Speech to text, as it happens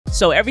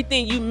So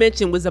everything you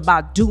mentioned was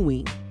about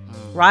doing,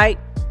 right?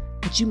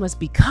 But you must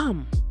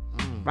become,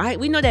 right?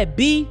 We know that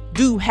be,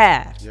 do,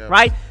 have,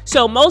 right?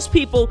 So most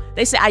people,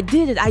 they say, I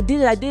did it,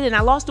 and I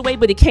lost the weight,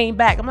 but it came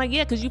back. I'm like,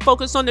 yeah, because you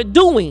focus on the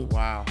doing.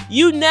 Wow.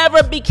 You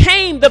never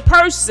became the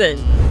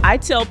person. I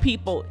tell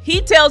people,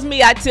 he tells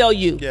me, I tell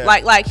you. Yeah.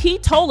 Like he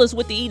told us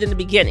what to eat in the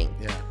beginning.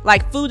 Yeah.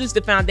 Like food is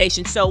the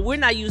foundation. So we're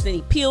not using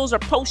any pills or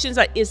potions.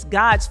 It's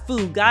God's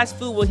food. God's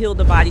food will heal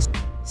the body.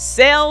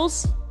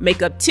 Cells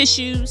make up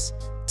tissues.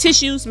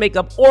 Tissues make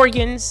up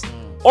organs.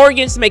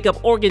 Organs make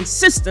up organ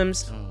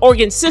systems.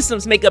 Organ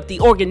systems make up the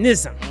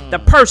organism, the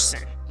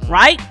person,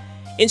 right?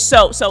 And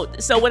so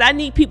what I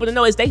need people to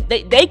know is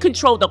they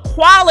control the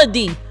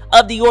quality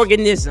of the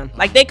organism.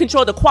 Like they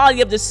control the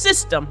quality of the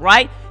system,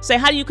 right? Say,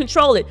 how do you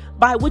control it?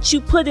 By what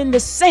you put in the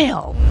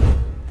cell.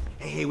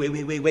 Hey,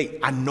 wait.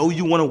 I know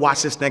you want to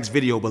watch this next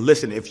video, but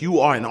listen, if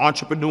you are an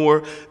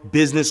entrepreneur,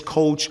 business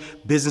coach,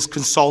 business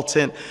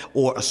consultant,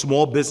 or a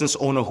small business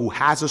owner who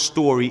has a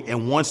story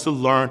and wants to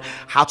learn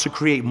how to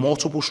create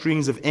multiple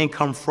streams of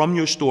income from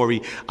your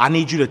story, I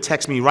need you to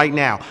text me right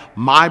now,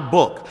 my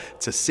book,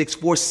 to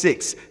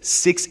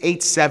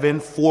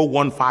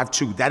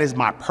 646-687-4152. That is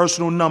my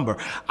personal number.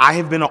 I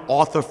have been an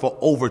author for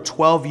over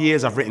 12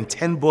 years. I've written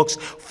 10 books.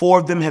 4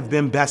 of them have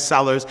been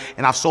bestsellers,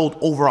 and I've sold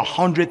over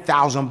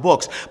 100,000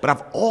 books. But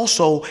I've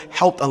also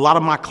helped a lot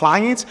of my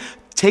clients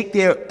take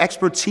their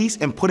expertise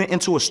and put it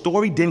into a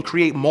story, then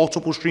create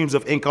multiple streams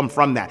of income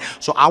from that.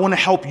 So I want to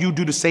help you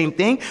do the same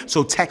thing.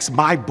 So text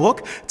my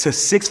book to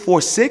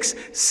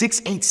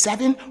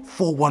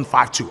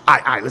 646-687-4152. All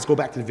right, let's go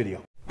back to the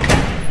video.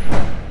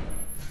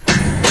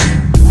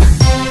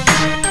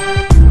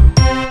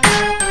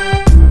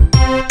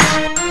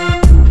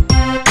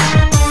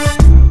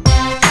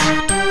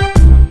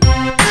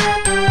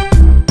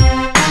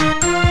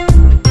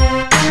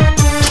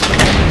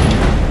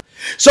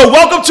 So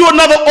welcome to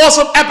another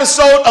awesome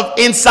episode of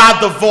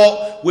Inside the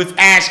Vault with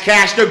Ash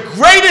Cash, the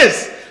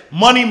greatest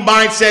money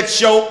mindset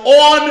show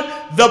on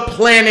the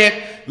planet.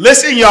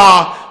 Listen,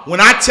 y'all,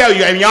 when I tell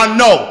you, and y'all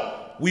know,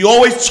 we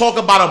always talk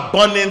about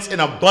abundance and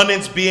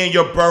abundance being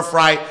your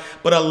birthright,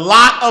 but a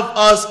lot of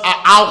us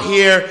are out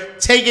here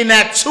taking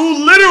that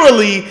too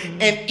literally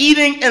and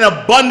eating an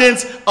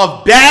abundance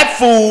of bad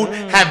food,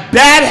 have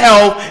bad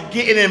health,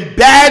 getting in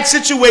bad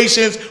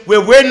situations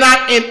where we're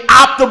not in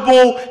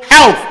optimal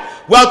health.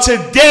 Well,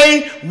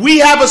 today we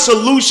have a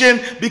solution,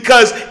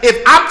 because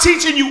if I'm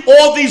teaching you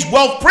all these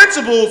wealth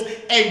principles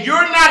and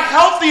you're not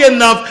healthy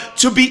enough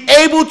to be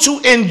able to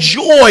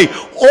enjoy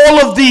all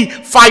of the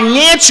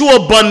financial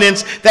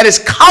abundance that is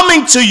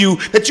coming to you,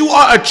 that you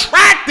are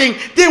attracting,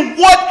 then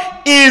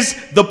what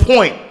is the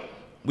point?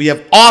 We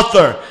have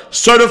author,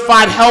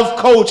 certified health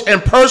coach,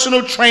 and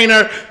personal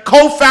trainer,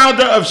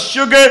 co-founder of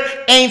Sugar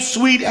Ain't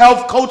Sweet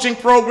Health Coaching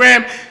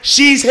Program.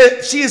 She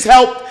has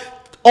helped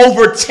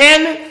over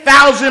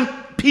 10,000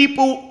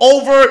 people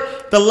over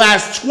the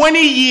last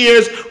 20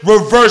 years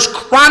reverse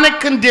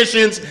chronic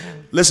conditions.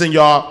 Listen,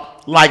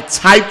 y'all, like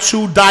type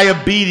 2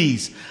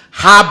 diabetes,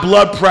 high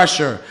blood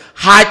pressure,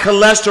 high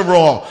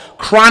cholesterol,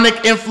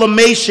 chronic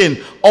inflammation,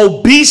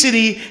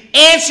 obesity,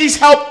 and she's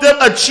helped them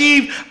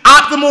achieve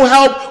optimal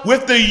health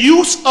with the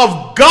use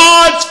of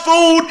God's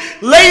food.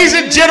 Ladies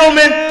and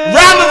gentlemen,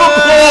 round of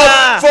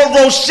applause for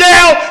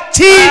Rochelle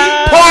T.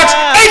 Parks,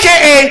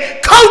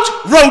 aka Coach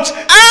Roach.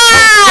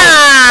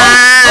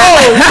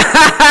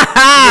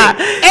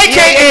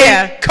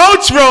 AKA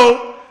Coach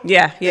Ro.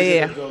 Yeah.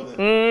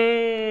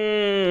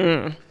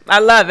 I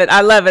love it.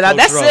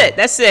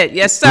 That's it.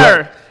 Yes,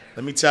 sir.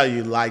 Let me tell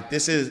you, like,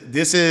 this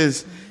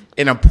is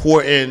an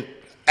important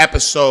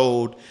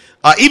episode,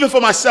 even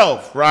for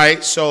myself,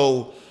 right?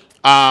 So,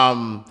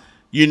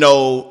 you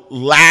know,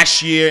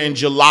 last year in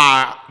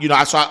July, you know,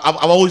 I've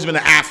always been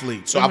an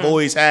athlete, so I've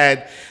always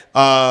had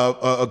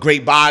a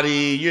great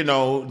body, you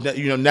know,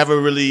 never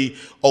really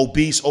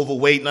obese,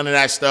 overweight, none of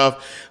that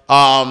stuff.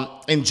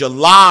 In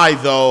July,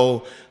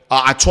 though,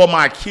 I tore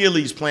my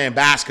Achilles playing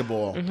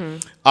basketball.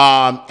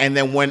 And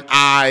then when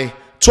I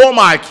tore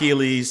my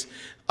Achilles,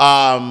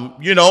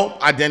 you know,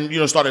 I then, you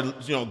know, started,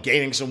 you know,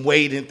 gaining some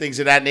weight and things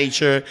of that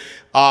nature.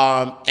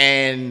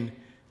 And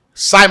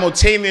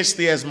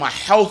simultaneously, as my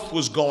health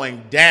was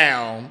going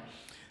down,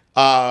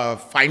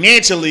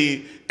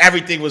 financially,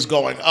 everything was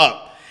going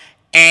up.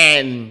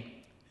 And,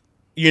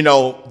 you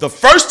know, the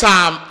first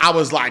time I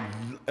was like,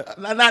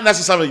 not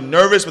necessarily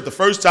nervous, but the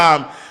first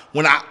time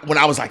when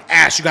I was like,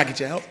 Ash, you gotta get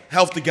your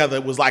health together,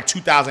 it was like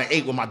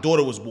 2008 when my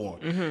daughter was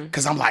born.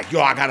 Cause I'm like,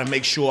 yo, I gotta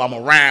make sure I'm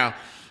around.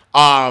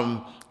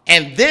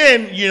 And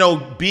then, you know,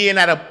 being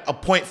at a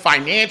point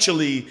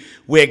financially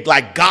where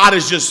like God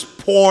is just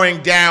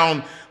pouring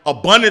down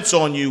abundance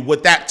on you,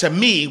 to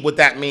me, what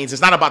that means,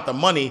 it's not about the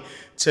money.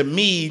 To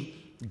me,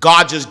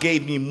 God just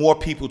gave me more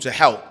people to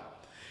help.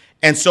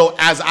 And so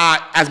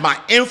as my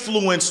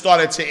influence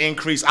started to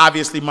increase,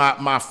 obviously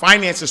my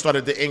finances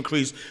started to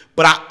increase,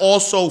 but I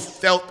also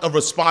felt a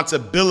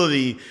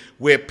responsibility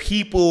where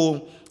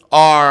people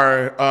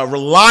are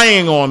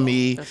relying on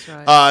me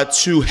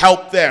to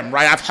help them,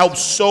 right? I've helped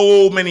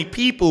so many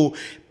people,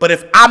 But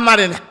if I'm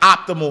not in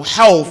optimal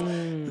health,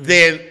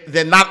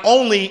 then not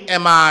only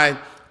am I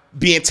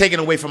being taken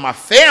away from my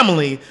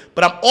family,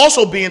 but I'm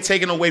also being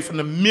taken away from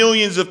the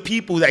millions of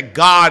people that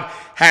God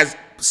has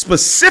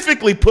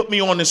specifically put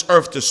me on this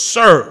earth to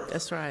serve.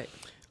 That's right.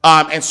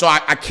 And so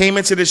I came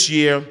into this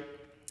year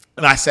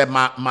and I said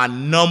my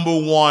number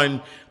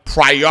one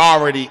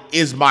priority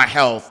is my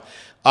health.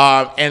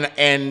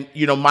 And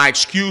you know, my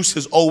excuse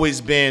has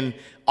always been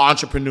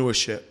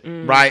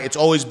entrepreneurship, right? It's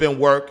always been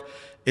work.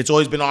 It's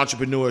always been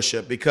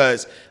entrepreneurship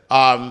because,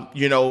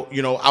 you know,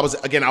 I was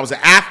an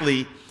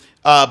athlete,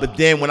 but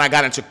then when I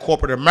got into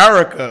corporate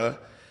America,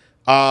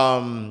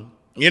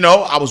 you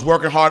know, I was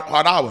working hard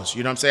hours.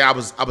 You know what I'm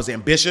saying? I was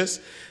ambitious.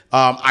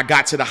 I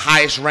got to the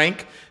highest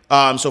rank.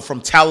 So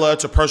from teller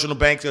to personal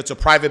banker to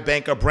private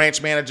banker,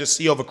 branch manager,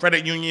 CEO of a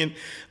credit union.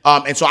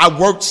 And so I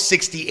worked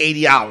 60,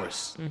 80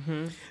 hours.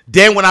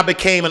 Then when I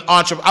became an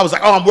entrepreneur, I was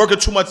like, oh, I'm working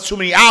too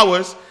many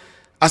hours.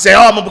 I said,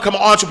 oh, I'm going to become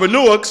an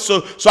entrepreneur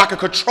so I can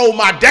control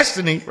my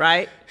destiny.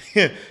 Right.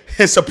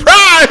 And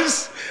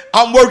surprise,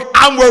 I'm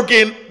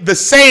working the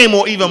same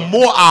or even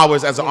more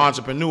hours as an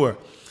entrepreneur.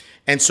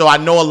 And so I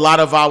know a lot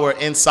of our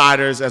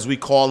insiders, as we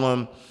call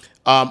them,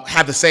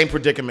 have the same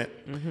predicament.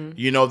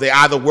 You know, they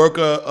either work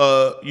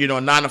a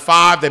 9 to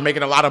 5, they're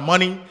making a lot of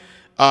money,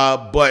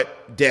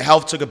 but their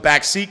health took a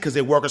back seat because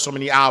they're working so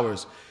many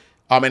hours.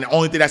 And the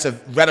only thing that's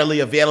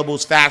readily available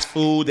is fast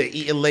food. They're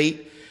eating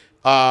late.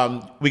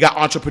 We got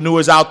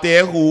entrepreneurs out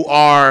there who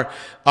are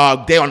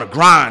they're on the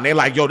grind. They're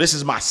like, yo, this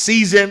is my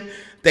season.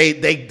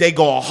 They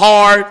going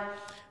hard.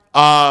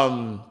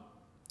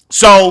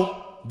 So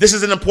this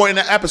is an important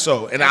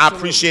episode, and I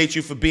appreciate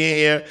you for being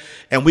here.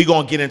 And we're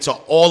gonna get into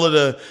all of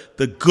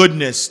the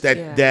goodness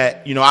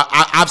that you know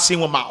I've seen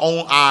with my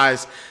own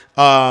eyes.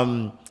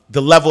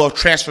 The level of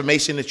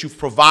transformation that you've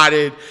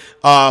provided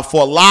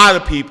for a lot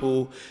of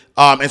people,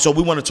 and so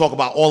we want to talk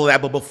about all of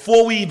that. But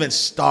before we even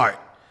start,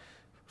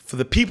 for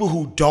the people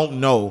who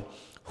don't know,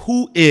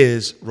 who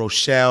is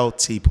Rochelle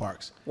T.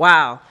 Parks?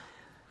 Wow.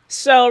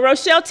 So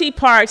Rochelle T.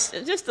 Parks,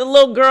 just a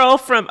little girl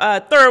from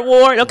 3rd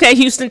Ward, okay,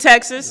 Houston,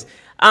 Texas.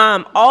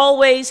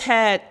 Always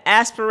had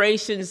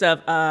aspirations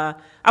of,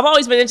 I've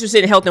always been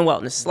interested in health and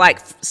wellness,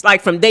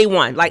 like from day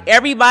one. Like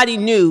everybody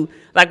knew,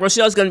 like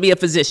Rochelle's going to be a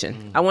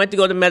physician. I wanted to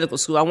go to medical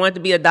school. I wanted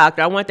to be a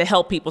doctor. I wanted to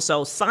help people.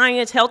 So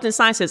health and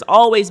science has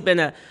always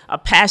been a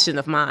passion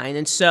of mine.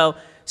 And so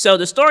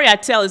the story I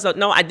tell is,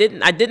 no, I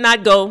did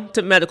not go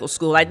to medical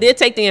school. I did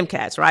take the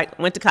MCATs, right?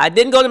 Went to college. I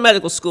didn't go to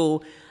medical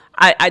school.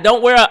 I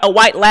don't wear a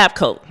white lab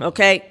coat,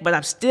 okay? But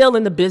I'm still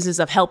in the business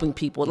of helping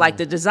people. Like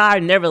the desire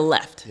never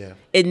left. Yeah.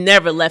 It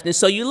never left. And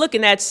so you're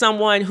looking at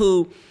someone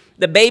who,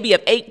 the baby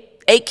of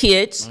eight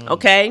kids,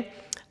 okay?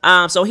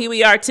 So here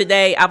we are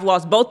today. I've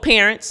lost both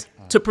parents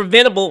to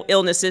preventable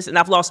illnesses, and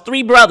I've lost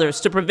 3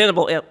 brothers to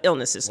preventable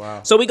illnesses.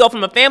 Wow. So we go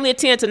from a family of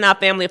 10 to now a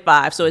family of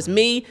 5. So it's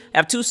me, I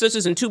have 2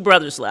 sisters and 2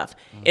 brothers left.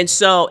 And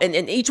so,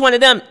 and each one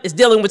of them is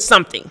dealing with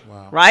something,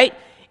 right?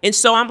 And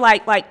so I'm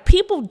like,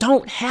 people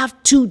don't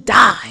have to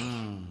die,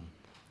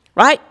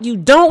 right? You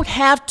don't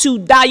have to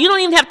die. You don't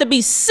even have to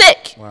be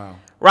sick,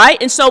 right?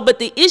 And so, but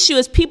the issue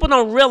is people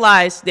don't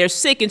realize they're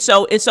sick. And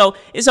so here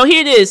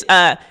it is,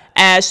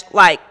 Ash,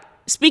 like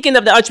speaking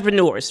of the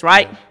entrepreneurs,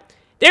 right?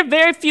 There are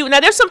very few. Now,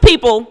 there's some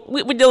people,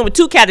 we're dealing with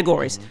 2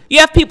 categories. You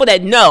have people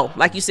that know,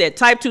 like you said,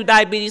 type 2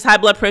 diabetes, high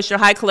blood pressure,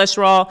 high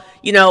cholesterol,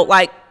 you know,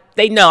 like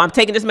they know I'm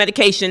taking this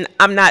medication.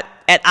 I'm not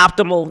at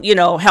optimal, you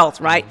know, health,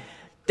 right?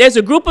 There's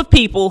a group of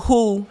people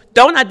who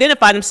don't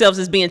identify themselves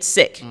as being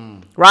sick,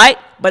 right?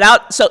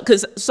 But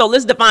so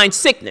let's define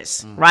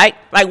sickness, right?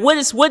 Like what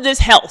is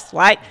health,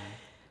 right?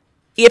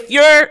 If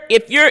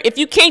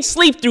you can't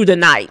sleep through the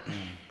night,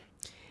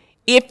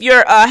 if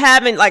you're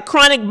having like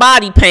chronic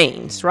body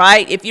pains,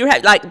 right? If you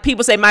have, like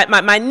people say,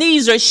 my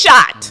knees are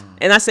shot,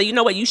 and I say, you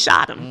know what? You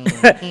shot them.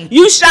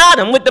 You shot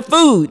them with the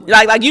food,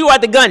 like you are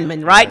the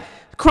gunman, right?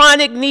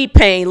 Chronic knee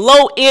pain,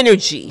 low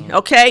energy,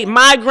 okay?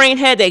 Migraine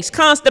headaches,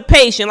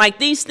 constipation, like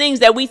these things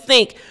that we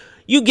think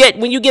you get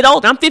when you get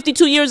older. I'm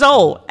 52 years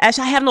old.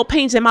 Actually, I have no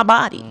pains in my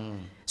body.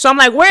 So I'm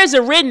like, where is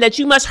it written that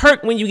you must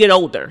hurt when you get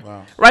older?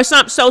 Right?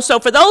 So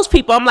for those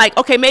people, I'm like,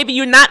 okay, maybe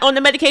you're not on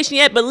the medication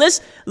yet, but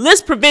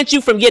let's prevent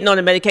you from getting on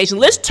the medication.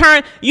 Let's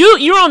turn,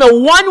 you're on a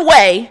one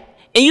way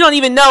and you don't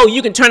even know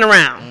you can turn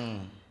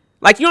around.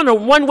 Like you're on a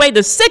one way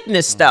to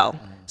sickness though.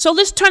 So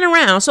let's turn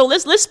around. So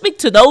let's speak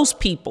to those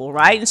people,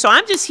 right? And so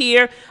I'm just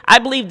here. I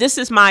believe this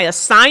is my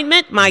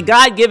assignment, my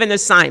God-given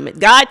assignment.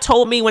 God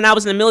told me when I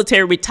was in the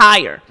military,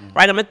 retire,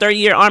 right? I'm a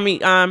 30-year Army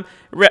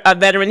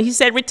veteran. He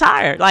said,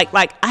 retire. Like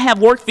I have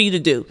work for you to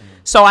do.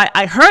 So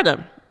I heard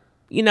him,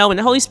 you know, and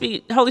the Holy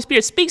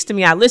Spirit speaks to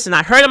me. I listen.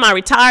 I heard him. I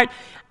retired.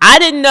 I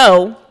didn't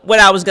know what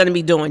I was going to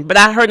be doing, but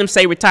I heard him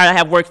say, retire. I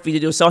have work for you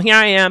to do. So here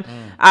I am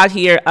out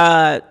here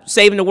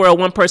saving the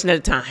world one person at a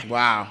time.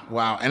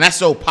 Wow. And that's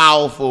so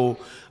powerful.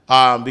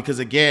 Because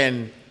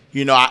again,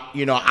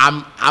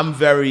 I'm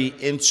very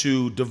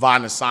into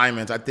divine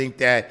assignments. I think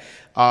that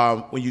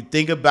when you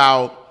think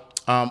about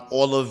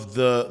all of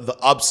the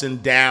ups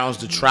and downs,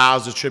 the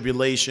trials, the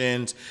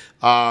tribulations,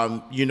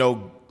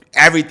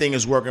 everything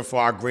is working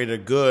for our greater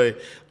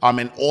good.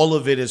 And all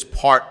of it is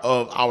part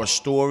of our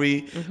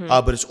story,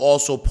 but it's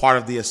also part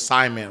of the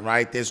assignment,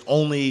 right? There's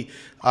only,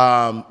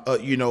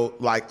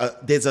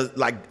 there's a,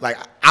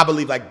 I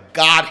believe like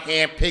God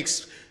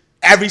handpicks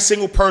every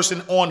single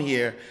person on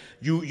here.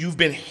 You've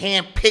been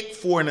handpicked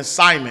for an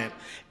assignment,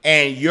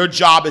 and your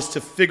job is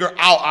to figure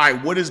out, all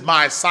right, what is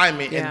my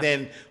assignment, and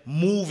then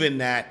move in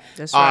that.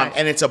 That's right.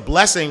 And it's a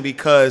blessing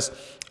because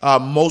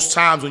most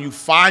times when you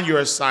find your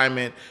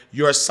assignment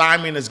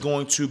is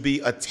going to be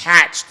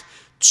attached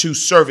to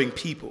serving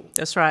people.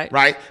 That's right.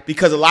 Right?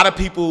 Because a lot of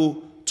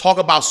people talk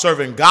about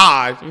serving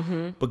God,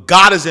 but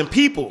God is in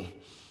people.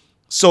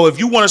 So if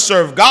you want to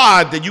serve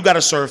God, then you got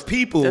to serve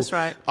people. That's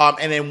right.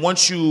 And then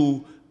once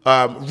you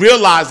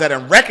realize that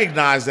and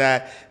recognize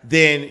that,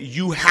 then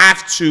you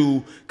have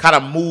to kind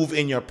of move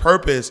in your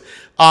purpose.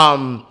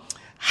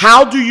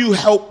 How do you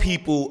help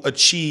people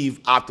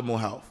achieve optimal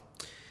health?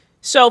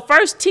 So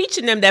first,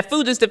 teaching them that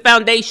food is the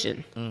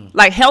foundation.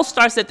 Like health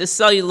starts at the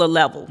cellular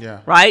level,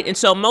 right? And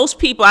so most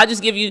people, I'll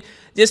just give you,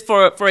 just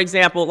for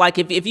example, like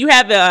if you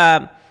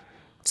have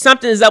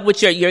something is up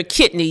with your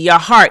kidney, your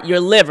heart, your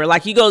liver,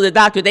 like you go to the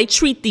doctor, they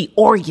treat the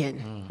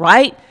organ,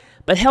 right?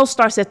 But health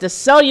starts at the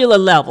cellular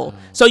level.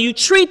 So you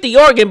treat the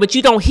organ, but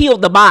you don't heal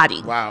the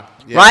body. Wow.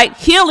 Yeah. Right?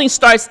 Healing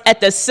starts at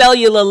the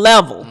cellular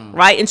level,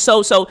 right? And so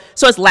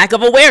it's lack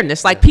of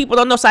awareness. Like people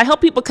don't know. So I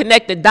help people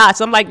connect the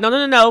dots. I'm like,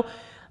 no.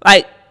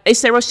 Like they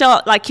say,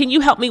 Rochelle, like, can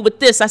you help me with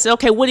this? I said,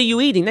 okay, what are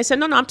you eating? They said,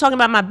 no, I'm talking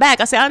about my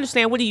back. I said, I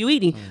understand. What are you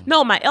eating?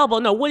 No, my elbow.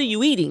 No, what are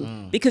you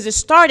eating? Because it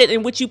started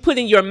in what you put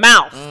in your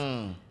mouth.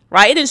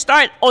 Right? It didn't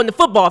start on the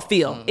football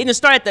field. It didn't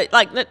start at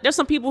there's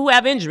some people who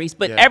have injuries,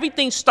 but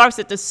everything starts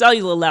at the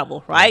cellular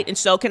level, right? And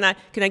so can I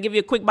give you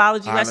a quick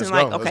biology lesson?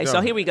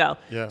 So here we go.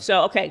 Yeah.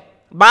 So, okay,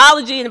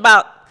 biology in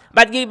about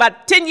to give you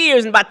about 10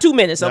 years in about 2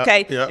 minutes,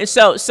 okay? Yep. And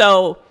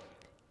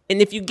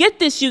and if you get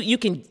this, you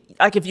can,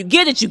 like if you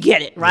get it, you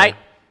get it, right?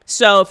 Yeah.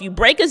 So if you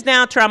break us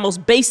down to our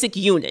most basic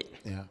unit,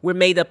 we're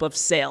made up of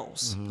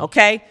cells,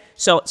 okay?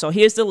 So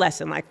here's the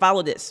lesson, like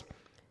follow this.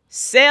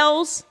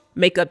 Cells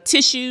make up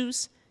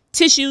tissues.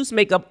 Tissues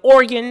make up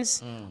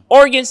organs.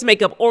 Organs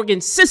make up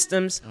organ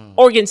systems.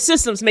 Organ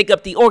systems make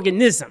up the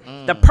organism,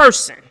 the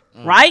person,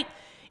 right?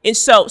 And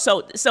so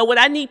what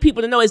I need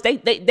people to know is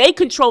they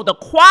control the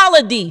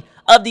quality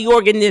of the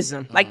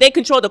organism. Like they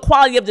control the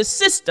quality of the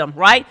system,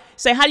 right?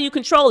 Say, how do you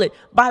control it?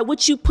 By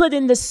what you put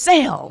in the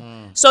cell.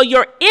 So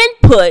your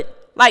input,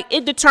 like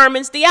it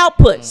determines the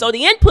output. So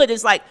the input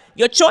is like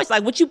your choice,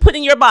 like what you put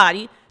in your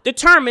body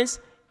determines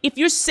if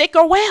you're sick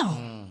or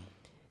well.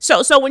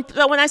 So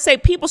when I say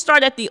people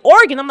start at the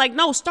organ, I'm like,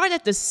 no, start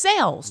at the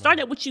cell. Start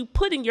at what you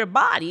put in your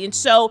body. And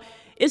so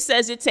it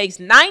says it takes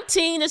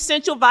 19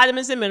 essential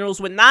vitamins and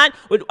minerals with 9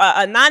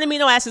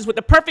 amino acids with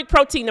the perfect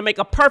protein to make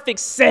a perfect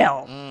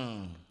cell.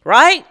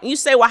 Right? And you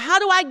say, well, how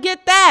do I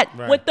get that?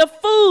 Right. With the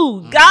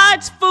food,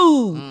 God's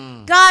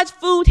food. God's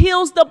food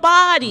heals the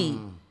body.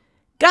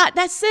 God,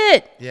 that's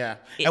it. Yeah.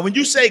 And when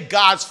you say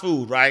God's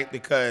food, right?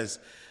 Because,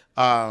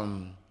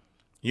 if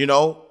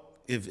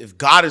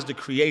God is the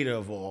creator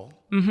of all,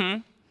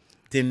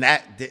 then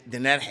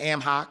that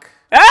ham hock,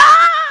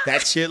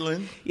 that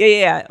chitlin,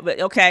 but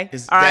okay,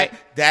 all right,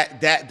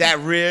 that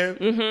rib,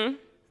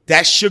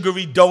 that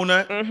sugary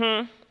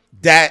donut,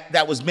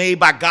 that was made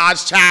by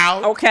God's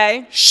child,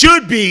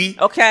 should be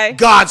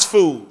God's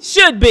food,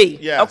 should be,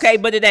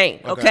 but it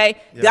ain't,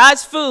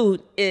 God's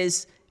food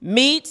is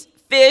meat,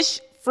 fish,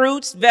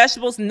 fruits,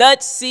 vegetables,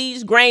 nuts,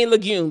 seeds, grain,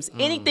 legumes.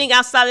 Anything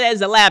outside of that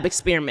is a lab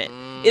experiment.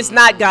 It's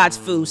not God's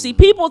food. See,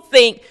 people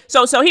think,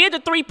 so here are the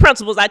 3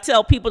 principles I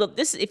tell people.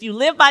 This, if you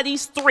live by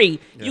these 3,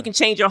 you can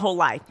change your whole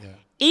life.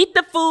 Eat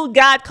the food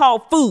God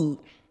called food.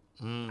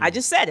 I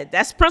just said it.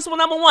 That's principle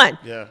number 1.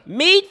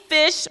 Meat,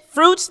 fish,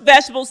 fruits,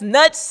 vegetables,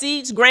 nuts,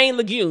 seeds, grain,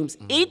 legumes.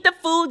 Eat the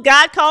food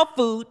God called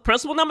food.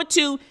 Principle number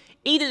 2,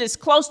 eat it as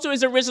close to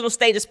its original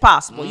state as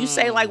possible. You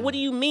say, like, what do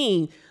you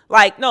mean?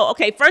 Like, no,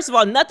 okay, first of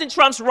all, nothing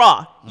trumps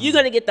raw. You're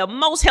going to get the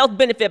most health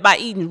benefit by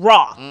eating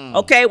raw,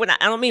 okay? When I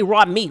don't mean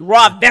raw meat,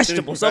 raw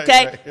vegetables,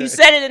 okay? Right. He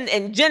said it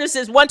in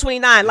Genesis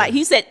 1:29. Like,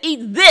 he said,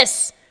 eat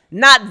this,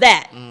 not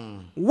that.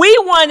 We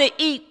want to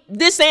eat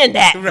this and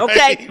that,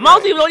 okay?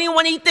 Most people don't even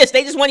want to eat this.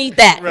 They just want to eat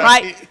that,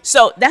 right?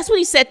 So that's what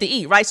he said to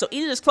eat, right? So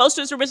eat it as close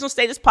to its original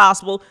state as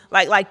possible.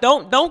 Like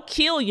don't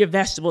kill your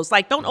vegetables.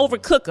 Like, don't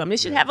overcook them.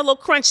 It should have a little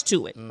crunch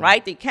to it,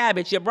 right? The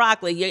cabbage, your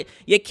broccoli,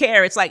 your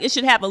carrots, like, it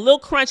should have a little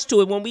crunch to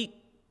it. When we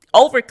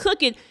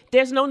overcook it,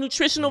 there's no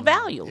nutritional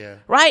value,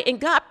 right? And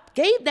God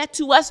gave that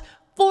to us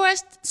for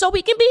us so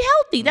we can be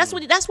healthy. That's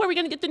where we're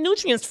going to get the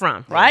nutrients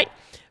from, right?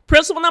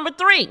 Principle number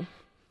 3.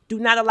 Do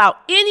not allow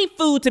any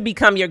food to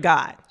become your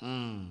God,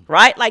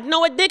 right? Like,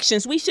 no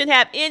addictions. We shouldn't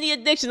have any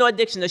addiction. No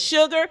addiction to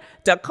sugar,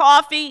 to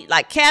coffee,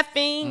 like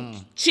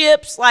caffeine,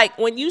 chips. Like,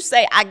 when you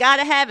say, I got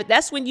to have it,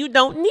 that's when you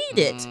don't need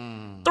it.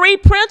 3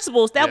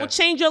 principles that will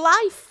change your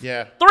life.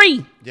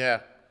 3. Yeah.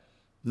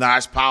 Nah,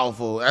 it's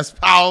powerful. That's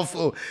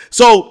powerful.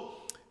 So,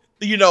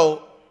 I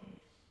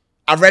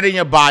read in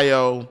your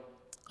bio,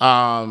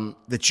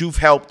 that you've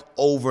helped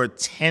over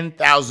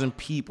 10,000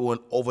 people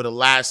over the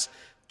last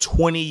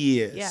 20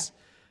 years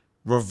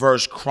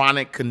reverse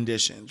chronic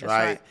conditions,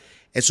 right?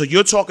 And so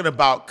you're talking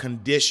about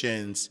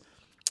conditions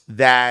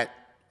that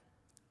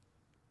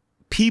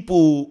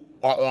people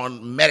are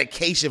on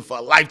medication for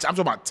a lifetime. I'm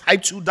talking about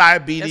type 2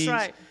 diabetes,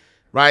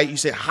 right? You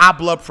said high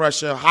blood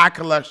pressure, high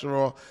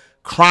cholesterol,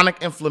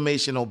 chronic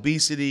inflammation,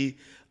 obesity.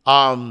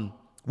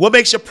 What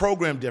makes your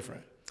program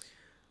different?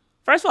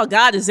 First of all,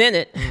 God is in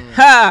it.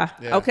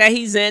 Okay,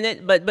 he's in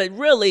it. But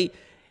really,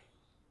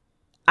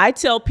 I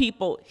tell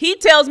people, he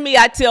tells me,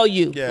 I tell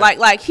you.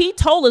 Like he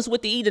told us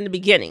what to eat in the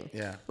beginning.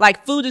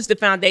 Like food is the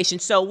foundation.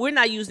 So we're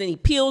not using any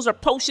pills or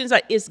potions.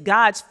 It's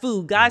God's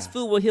food. God's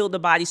food will heal the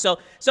body. So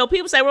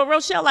people say, well,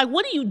 Rochelle, like,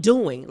 what are you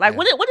doing? Like,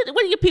 what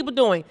are your people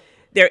doing?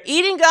 They're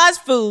eating God's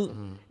food.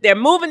 They're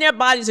moving their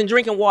bodies and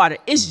drinking water.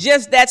 It's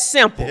just that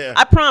simple.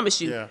 I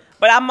promise you.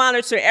 But I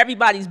monitor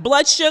everybody's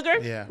blood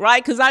sugar,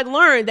 right? Because I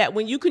learned that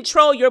when you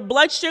control your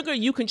blood sugar,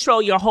 you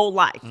control your whole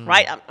life,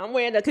 right? I'm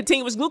wearing a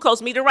continuous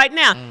glucose meter right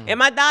now. Am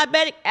I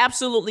diabetic?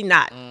 Absolutely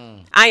not.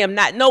 I am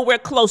not nowhere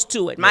close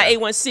to it. My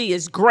A1C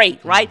is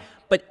great, right?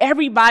 But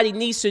everybody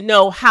needs to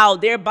know how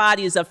their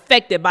body is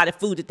affected by the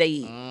food that they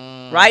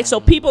eat, right? So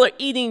people are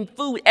eating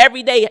food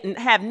every day and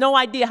have no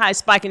idea how it's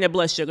spiking their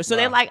blood sugar. So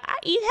they're like, I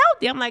eat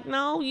healthy. I'm like,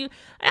 no,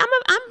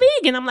 I'm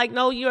vegan. I'm like,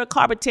 no, you're a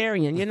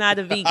carbitarian. You're not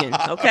a vegan,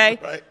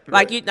 okay?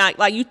 Like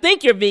you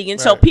think you're vegan.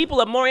 So people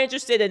are more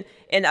interested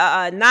in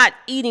not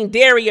eating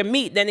dairy or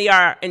meat than they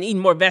are in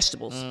eating more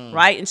vegetables,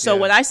 right? And so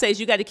what I say is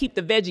you got to keep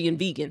the veggie and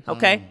vegan,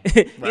 okay?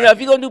 You know,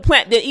 if you're gonna do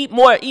plant, then eat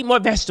more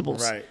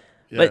vegetables.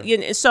 But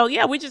so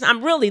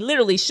I'm really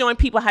literally showing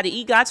people how to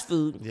eat God's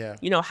food,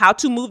 you know, how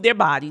to move their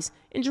bodies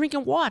and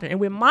drinking water, and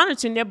we're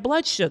monitoring their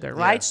blood sugar,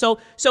 right? So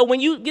when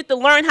you get to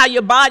learn how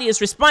your body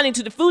is responding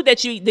to the food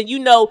that you eat, then you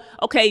know,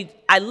 okay,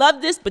 I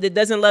love this, but it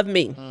doesn't love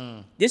me.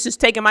 This is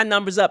taking my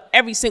numbers up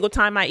every single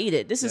time I eat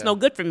it. This is no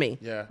good for me.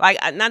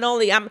 Like not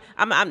only I'm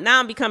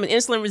becoming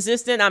insulin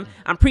resistant,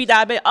 I'm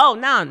pre-diabetic. Oh,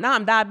 now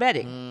I'm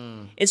diabetic.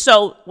 And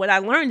so what I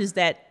learned is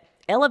that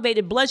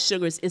elevated blood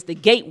sugars is the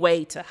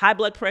gateway to high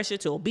blood pressure,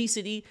 to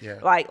obesity,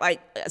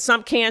 like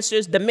some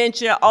cancers,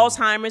 dementia,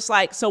 Alzheimer's.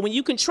 Like, so when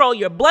you control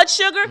your blood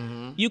sugar,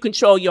 you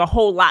control your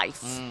whole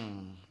life.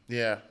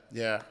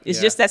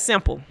 It's just that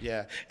simple.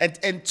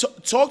 And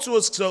talk to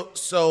us.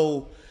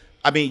 So,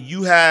 I mean,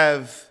 you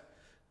have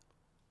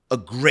a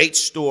great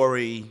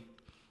story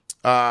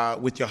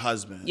with your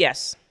husband.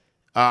 Yes.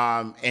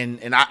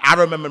 And I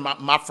remember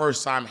my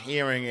first time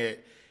hearing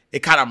it. It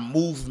kind of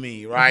moved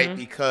me, right?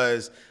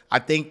 Because I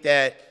think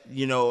that,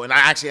 you know, and I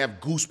actually have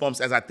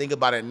goosebumps as I think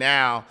about it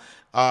now,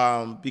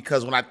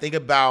 because when I think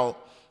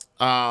about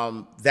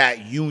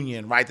that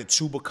union, right, the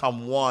two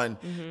become one,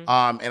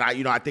 and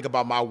I think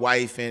about my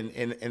wife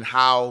and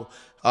how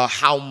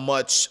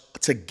much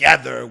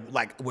together,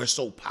 like, we're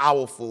so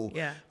powerful.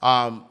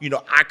 You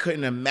know, I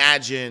couldn't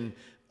imagine,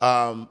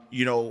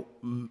 you know,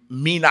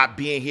 me not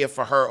being here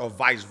for her or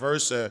vice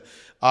versa.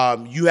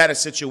 You had a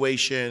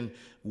situation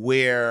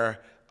where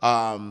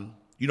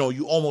you know,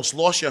 you almost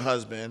lost your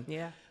husband.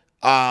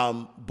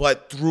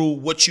 But through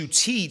what you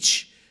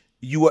teach,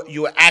 you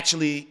are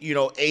actually, you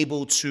know,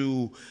 able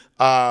to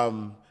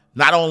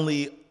not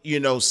only, you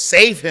know,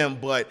 save him,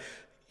 but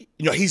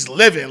you know, he's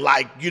living,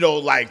 like, you know,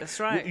 like, that's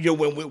right. You know,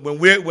 when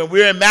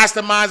we're in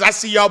masterminds, I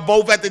see y'all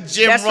both at the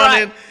gym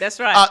running. That's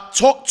right.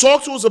 Talk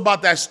to us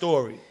about that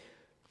story.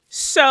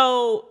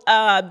 So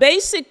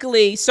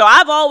basically,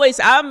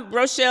 I'm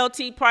Rochelle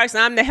T. Parks,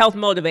 and I'm the health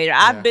motivator.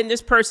 I've been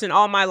this person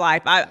all my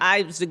life.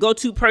 I was the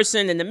go-to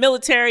person in the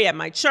military, at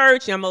my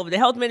church. I'm over the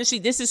health ministry.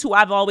 This is who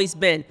I've always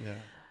been.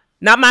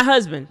 Not my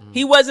husband.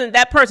 He wasn't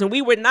that person.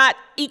 We were not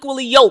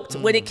equally yoked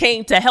when it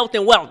came to health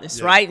and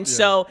wellness, right? And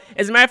so,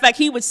 as a matter of fact,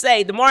 he would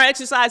say, the more I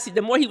exercised,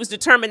 the more he was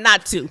determined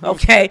not to,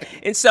 okay?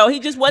 And so he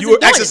just wasn't doing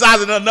it. You were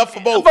exercising enough for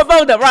both. For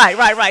both,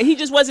 right. He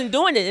just wasn't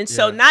doing it. And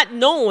so not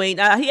knowing,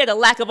 he had a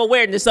lack of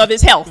awareness of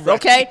his health,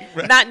 okay?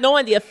 Not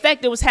knowing the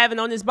effect it was having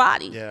on his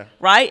body,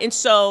 right? And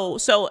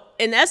so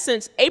in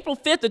essence, April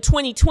 5th of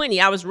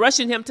 2020, I was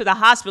rushing him to the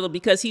hospital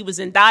because he was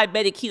in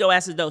diabetic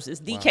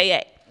ketoacidosis,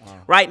 DKA.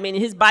 Right,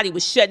 meaning his body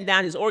was shutting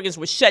down, his organs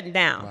were shutting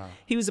down.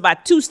 He was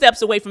about 2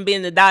 steps away from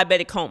being in the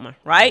diabetic coma,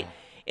 right?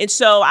 And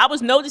so I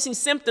was noticing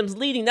symptoms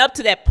leading up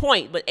to that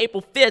point, but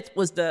April 5th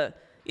was that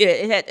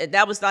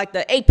was like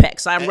the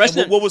apex. So I'm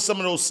rushing. What was some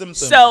of those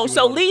symptoms?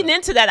 So leading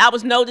into that, I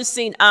was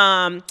noticing.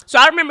 So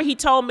I remember he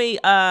told me, he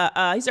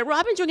said, "Rob,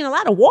 I've been drinking a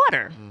lot of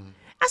water."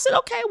 I said,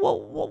 "Okay, well,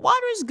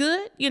 water is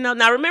good, you know."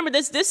 Now remember,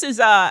 this is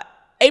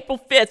April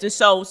 5th, and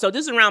so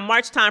this is around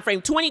March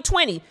timeframe,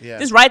 2020.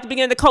 This is right at the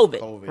beginning of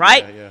COVID,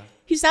 right?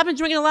 He said, I've been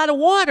drinking a lot of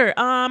water.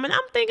 And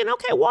I'm thinking,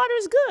 okay, water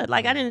is good.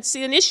 Like, I didn't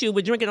see an issue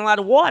with drinking a lot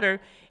of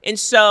water. And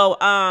so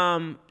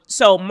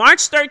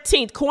March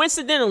 13th,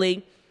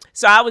 coincidentally,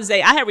 so I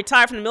had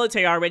retired from the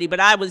military already, but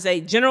I was a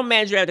general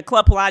manager at the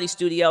Club Pilates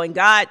studio, and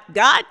God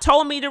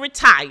told me to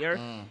retire.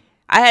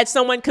 I had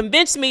someone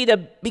convince me to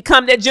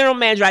become their general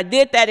manager. I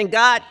did that, and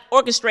God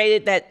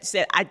orchestrated that.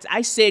 Said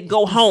I said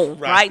go home,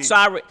 right?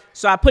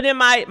 So I put in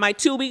my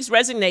 2 weeks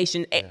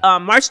resignation.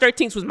 March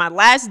 13th was my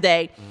last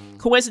day.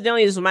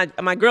 Coincidentally, this was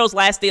my girl's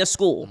last day of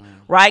school,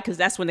 right? Because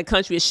that's when the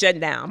country is shut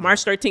down,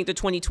 March 13th of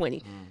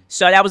 2020.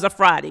 So that was a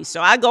Friday.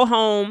 So I go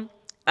home.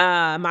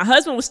 My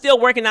husband was still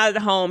working out of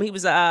the home. He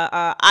was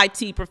a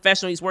IT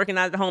professional. He's working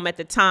out of the home at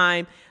the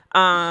time.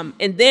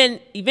 And then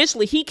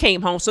eventually he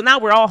came home. So now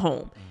we're all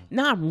home.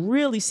 Now I'm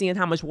really seeing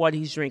how much water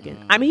he's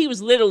drinking. I mean, he was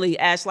literally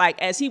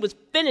as he was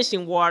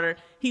finishing water,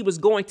 he was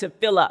going to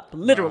fill up,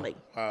 literally.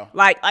 Wow. Wow.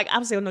 Like I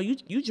was saying, no,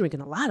 you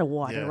drinking a lot of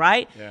water,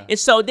 right? Yeah. And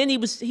so then he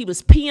was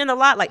peeing a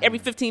lot. Like every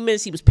 15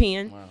 minutes he was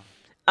peeing. Wow.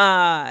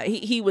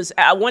 He was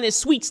wanted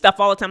sweet stuff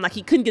all the time. Like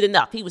he couldn't get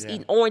enough. He was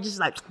eating oranges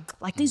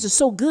like these are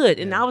so good.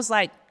 And I was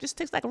like, just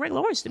tastes like a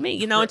regular orange to me,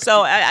 you know. And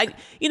so and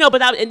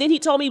then he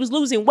told me he was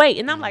losing weight,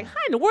 and I'm like, how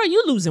in the world are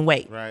you losing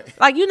weight? Right.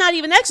 Like you're not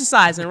even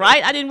exercising,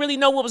 right? I didn't really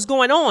know what was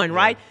going on,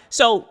 right?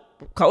 So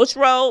Coach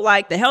Rowe,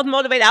 like the health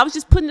motivator, I was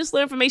just putting this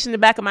little information in the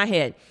back of my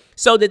head.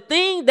 So the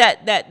thing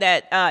that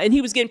and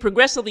he was getting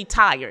progressively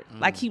tired,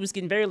 like he was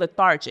getting very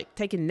lethargic,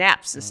 taking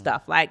naps and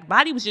stuff. Like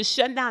body was just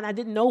shutting down. I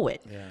didn't know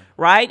it,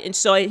 right? And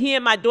so he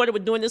and my daughter were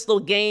doing this little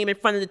game in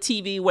front of the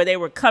TV where they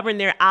were covering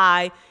their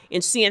eye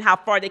and seeing how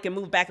far they can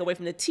move back away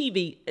from the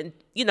TV, and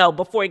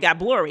before it got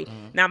blurry.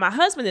 Now my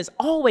husband has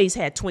always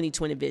had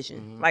 20/20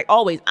 vision, like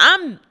always.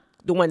 I'm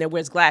the one that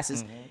wears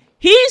glasses.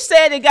 He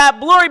said it got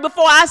blurry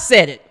before I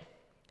said it.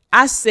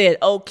 I said,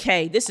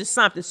 okay, this is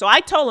something. So I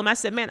told him, I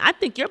said, man, I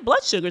think your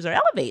blood sugars are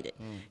elevated.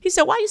 He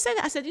said, why you say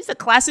that? I said, these are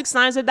classic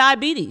signs of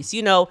diabetes.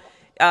 Peeing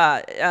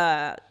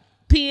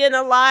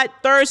a lot,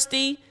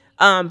 thirsty,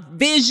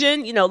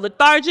 vision,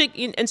 lethargic.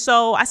 And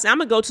so I said, I'm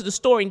going to go to the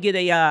store and get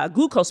a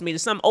glucose meter,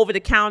 something over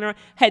the counter.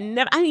 I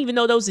didn't even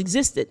know those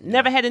existed.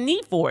 Never had a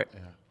need for it.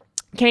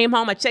 Came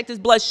home, I checked his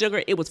blood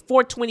sugar. It was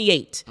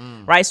 428,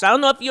 right? So I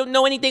don't know if you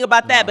know anything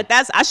about that, but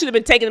I should have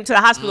been taking him to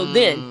the hospital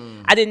then.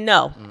 I didn't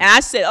know. And I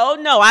said, oh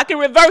no, I can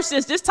reverse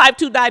this. This type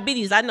 2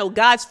 diabetes. I know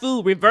God's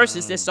food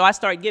reverses this. So I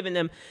started giving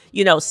them,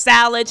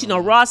 salads,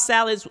 raw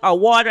salads,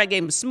 water. I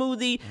gave him a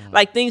smoothie,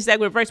 like things that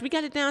reverse. We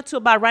got it down to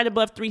about right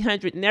above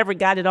 300. Never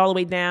got it all the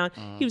way down.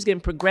 He was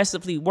getting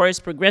progressively worse,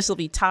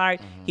 progressively tired.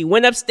 He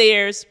went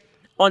upstairs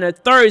on a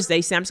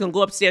Thursday, said, I'm just going to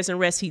go upstairs and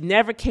rest. He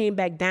never came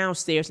back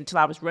downstairs until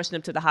I was rushing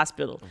him to the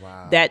hospital.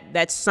 Wow.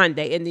 That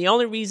Sunday. And the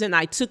only reason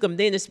I took him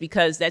then is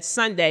because that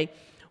Sunday,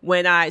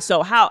 when how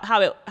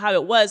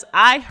it was,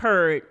 I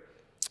heard,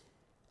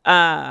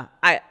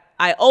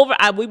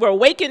 we were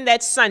awakened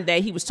that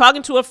Sunday. He was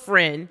talking to a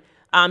friend.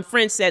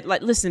 Friend said,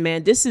 like, listen,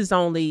 man, this is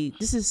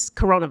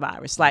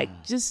coronavirus.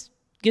 Like, just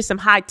get some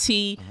high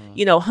tea,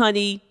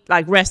 honey,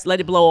 like rest, let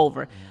it blow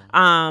over.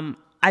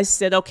 I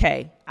said,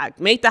 okay. I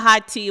made the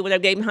hot tea,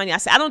 whatever, gave him honey. I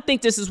said, I don't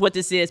think this is what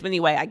this is. But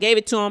anyway, I gave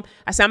it to him.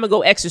 I said, I'm going to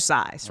go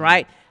exercise,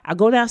 right? I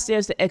go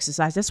downstairs to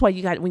exercise. That's why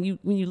you got, when you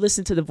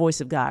listen to the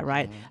voice of God,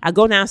 right? I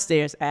go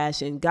downstairs,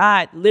 Ash, and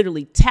God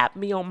literally tapped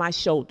me on my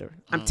shoulder.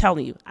 I'm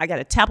telling you, I got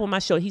a tap on my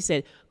shoulder. He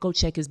said, go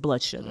check his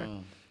blood sugar.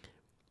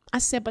 I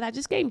said, but I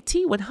just gave him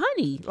tea with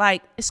honey.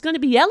 Like, it's going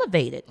to be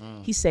elevated.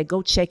 He said,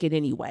 go check it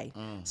anyway.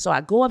 So I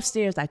go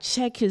upstairs. I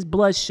check his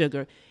blood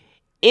sugar.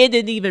 It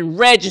didn't even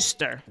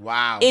register.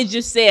 Wow. It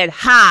just said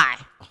high.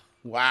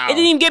 Wow. It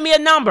didn't even give me a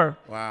number.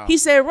 Wow. He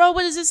said, Ro,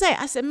 what does it say?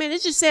 I said, man,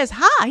 it just says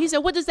high. He said,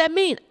 what does that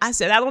mean? I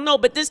said, I don't know,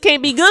 but this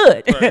can't be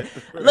good. Right.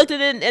 I looked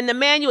at it in the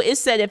manual. It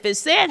said if it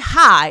said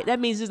high,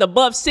 that means it's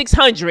above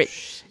 600.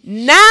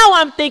 Now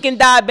I'm thinking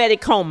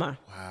diabetic coma,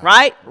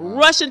 right? Wow.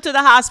 Rushing to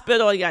the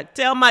hospital. I got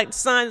to tell my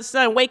son,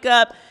 wake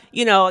up.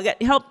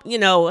 Help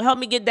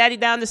me get daddy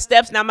down the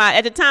steps. Now,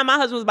 at the time, my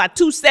husband was about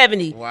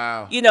 270.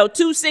 Wow.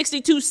 260,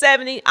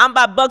 270. I'm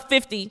about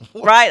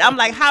 $150, right? I'm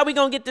like, how are we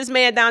going to get this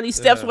man down these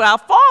steps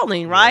without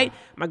falling, right?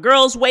 My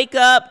girls wake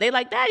up. They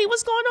like, Daddy,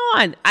 what's going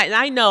on?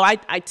 I know. I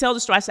tell the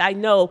story. I say, I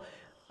know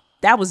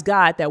that was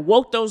God that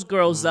woke those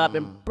girls up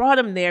and brought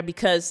them there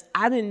because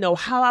I didn't know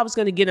how I was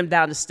going to get them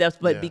down the steps.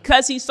 But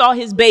because he saw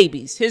his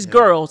babies, his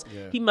girls,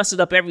 he mustered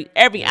up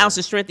every ounce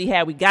of strength he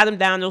had. We got him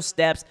down those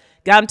steps.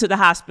 Got him to the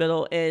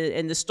hospital,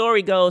 and the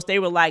story goes, they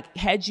were like,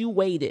 had you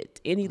waited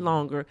any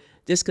longer,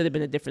 this could have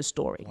been a different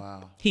story.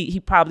 Wow. He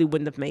probably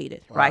wouldn't have made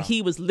it, right?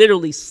 He was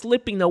literally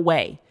slipping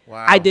away.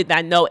 Wow. I did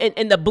not know.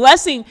 And the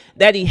blessing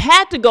that he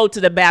had to go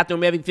to the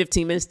bathroom every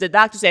 15 minutes, the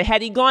doctor said,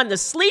 had he gone to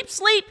sleep,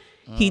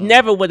 he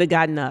never would have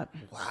gotten up.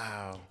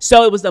 Wow.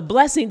 So it was a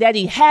blessing that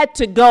he had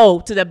to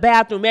go to the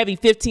bathroom every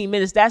 15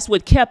 minutes. That's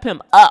what kept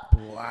him up.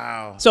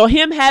 Wow. So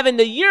him having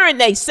to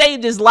urinate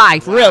saved his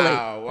life, really,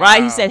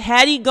 right? He said,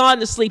 had he gone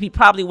to sleep, he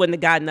probably wouldn't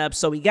have gotten up.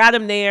 So we got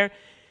him there.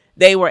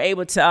 They were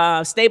able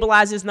to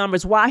stabilize his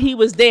numbers. While he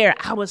was there,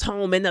 I was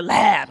home in the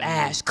lab,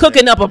 Ash,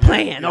 cooking up a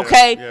plan,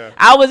 okay? Yeah.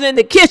 I was in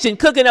the kitchen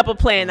cooking up a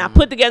plan. I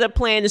put together a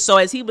plan. And so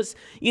as he was,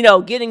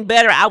 getting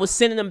better, I was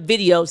sending him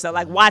videos. So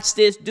like, watch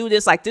this, do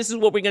this. Like, this is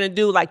what we're going to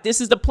do. Like,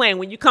 this is the plan.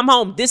 When you come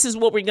home, this is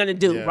what we're going to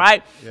do,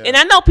 right? Yeah. And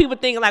I know people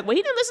thinking like, well,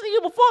 he didn't listen to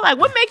you before. Like,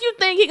 what make you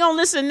think he going to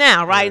listen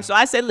now, right? And so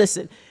I said,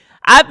 listen,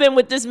 I've been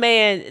with this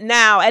man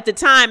now. At the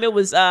time, it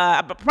was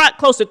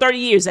close to 30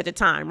 years at the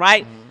time,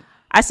 right?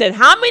 I said,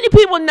 how many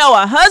people know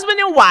a husband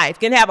and wife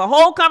can have a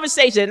whole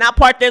conversation and not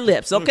part their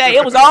lips? Okay,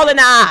 it was all in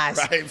the eyes.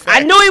 Right, I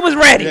knew he was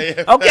ready.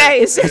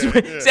 Okay, it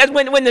says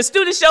when the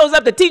student shows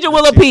up, the teacher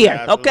will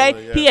appear.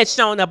 Okay, he had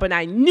shown up, and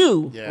I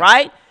knew,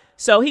 right?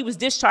 So he was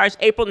discharged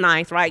April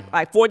 9th, right?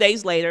 Like 4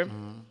 days later,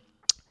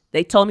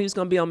 they told me he was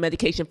going to be on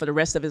medication for the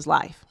rest of his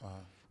life.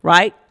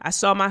 Right? I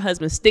saw my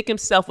husband stick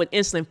himself with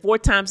insulin 4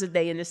 times a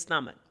day in his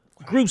stomach.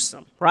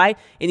 Gruesome, right?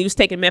 And he was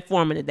taking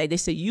metformin a day. They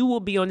said, you will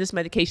be on this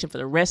medication for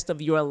the rest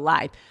of your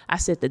life. I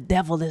said, the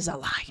devil is a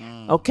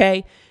liar,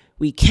 okay?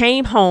 We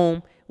came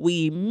home.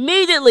 We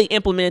immediately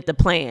implemented the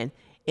plan.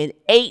 In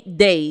 8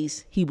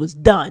 days, he was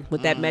done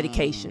with that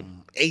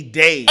medication. 8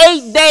 days?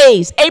 8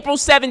 days, April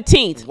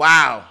 17th.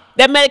 Wow.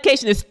 That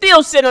medication is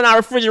still sitting on our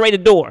refrigerator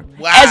door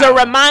as a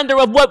reminder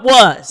of what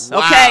was,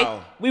 okay?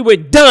 We were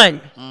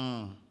done.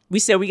 We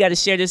said, we got to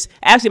share this.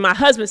 Actually, my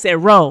husband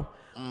said, Ro,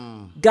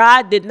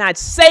 God did not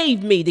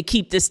save me to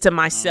keep this to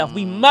myself.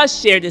 We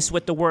must share this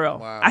with the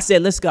world. I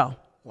said, let's go.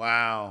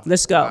 Wow.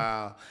 Let's go.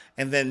 Wow.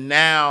 And then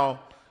now,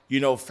 you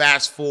know,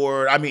 fast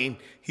forward. I mean,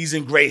 he's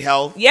in great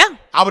health. Yeah.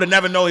 I would have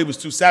never known he was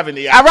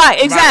 270. All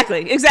right. Exactly.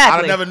 I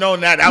would have never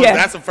known that.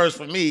 That's a first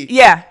for me.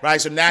 Yeah. Right.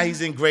 So now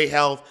he's in great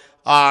health.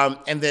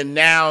 And then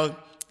now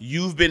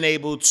you've been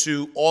able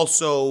to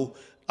also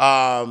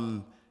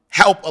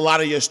help a lot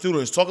of your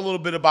students. Talk a little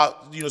bit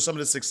about, you know, some of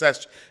the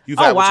success you've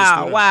had with your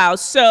students. Wow.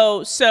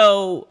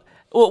 So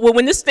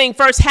when this thing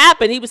first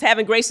happened, he was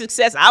having great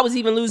success. I was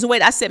even losing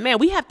weight. I said, man,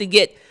 I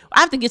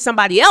have to get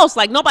somebody else.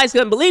 Like, nobody's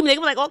going to believe me. They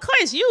were like, oh,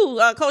 Chris, you,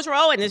 Coach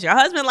Ro, and it's your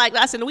husband. Like,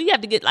 I said, no, we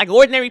have to get like an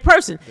ordinary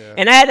person. Yeah.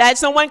 And I had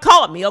someone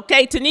call me,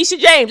 okay? Tanisha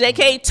James,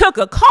 a.k.a.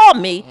 Tucker, called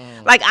me,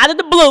 like out of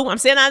the blue. I'm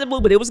saying out of the blue,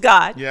 but it was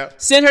God.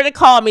 Yep. Sent her to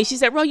call me. She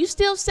said, Ro, you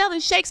still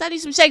selling shakes? I need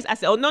some shakes. I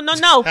said, oh, no. You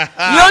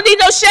don't need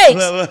no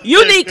shakes.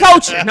 You need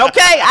coaching,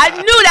 okay? I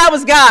knew that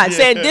was God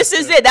saying, this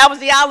is it. That was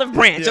the olive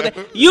branch.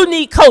 Okay? You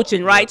need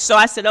coaching, right? So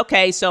I said,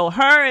 okay. So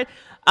her,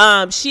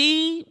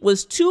 she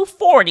was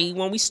 240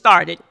 when we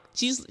started.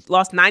 She's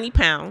lost 90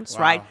 pounds,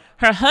 right?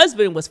 Her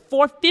husband was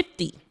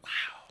 450. Wow.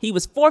 He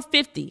was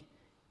 450.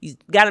 He's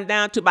got him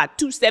down to about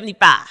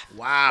 275.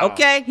 Wow.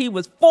 Okay? He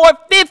was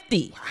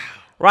 450. Wow.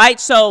 Right?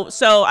 So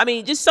I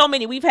mean, just so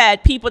many. We've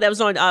had people that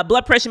was on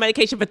blood pressure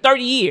medication for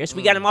 30 years.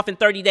 We got them off in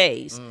 30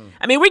 days.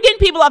 I mean, we're getting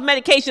people off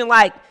medication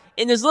like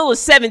in as little as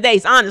 7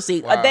 days,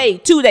 honestly. A day,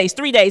 2 days,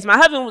 3 days. My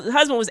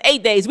husband was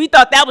 8 days. We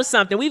thought that was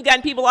something. We've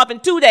gotten people off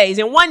in 2 days,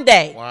 in 1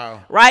 day.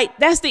 Wow. Right?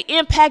 That's the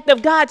impact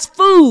of God's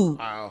food.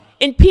 Wow.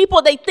 And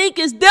people, they think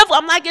it's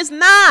difficult. I'm like, it's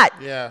not.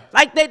 Yeah.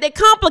 Like, they're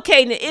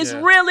complicating it. It's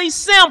really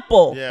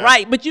simple. Yeah.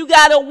 Right? But you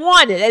got to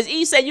want it. As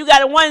E said, you got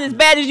to want it as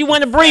bad as you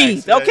want to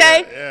breathe.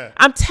 Okay? Yeah.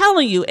 I'm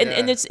telling you.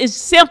 And it's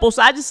simple.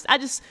 So I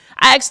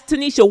asked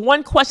Tanisha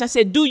one question. I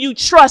said, do you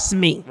trust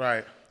me?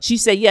 Right. She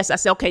said, yes. I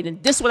said, okay, then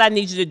this is what I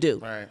need you to do.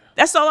 Right.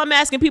 That's all I'm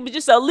asking people.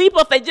 Just a leap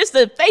of faith, just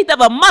the faith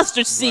of a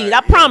mustard seed.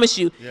 Right. I promise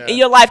you. Yeah. And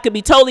your life could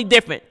be totally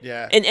different.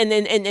 Yeah.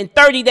 In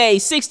 30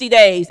 days, 60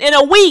 days, in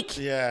a week.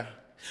 Yeah.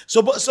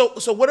 So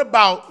what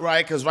about,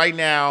 right, because right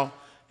now,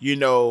 you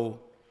know,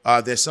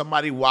 there's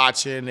somebody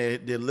watching,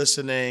 they're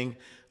listening,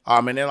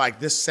 and they're like,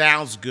 this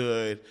sounds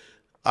good,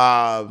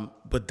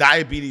 but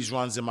diabetes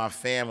runs in my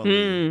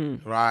family,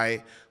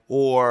 right?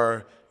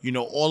 Or, you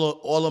know,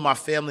 all of my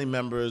family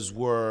members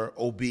were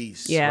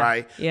obese,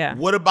 right? Yeah.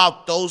 What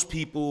about those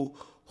people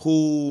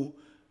who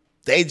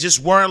they just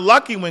weren't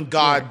lucky when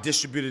God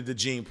distributed the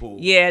gene pool?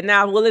 Yeah,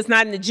 now, well, it's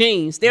not in the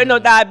genes. There are no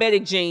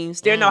diabetic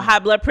genes. There are no high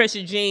blood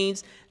pressure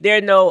genes. There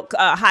are no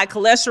high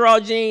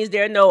cholesterol genes.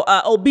 There are no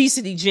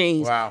obesity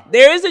genes. Wow.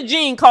 There is a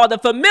gene called the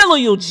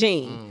familial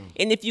gene.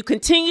 And if you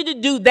continue to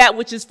do that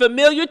which is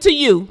familiar to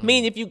you,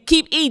 meaning if you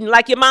keep eating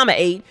like your mama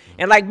ate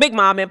and like Big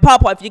Mama and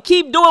Papa, if you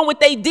keep doing what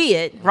they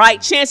did,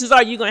 right, chances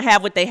are you're going to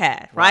have what they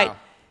had, right? Wow.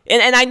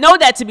 And I know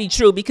that to be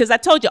true because I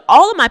told you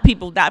all of my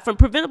people died from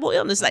preventable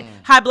illness, like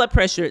high blood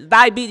pressure,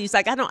 diabetes.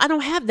 Like I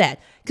don't have that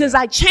because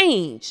I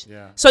changed.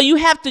 Yeah. So you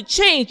have to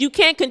change. You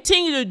can't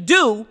continue to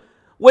do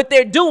what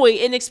they're doing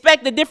and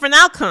expect a different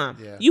outcome.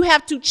 Yeah. You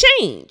have to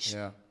change.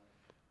 Yeah.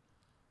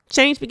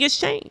 Change begets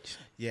change.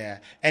 Yeah.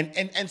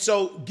 And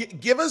so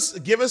give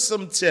us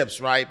some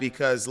tips, right?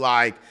 Because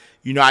like,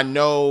 you know, I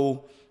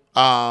know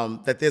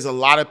that there's a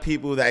lot of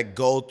people that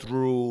go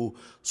through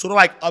sort of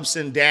like ups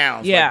and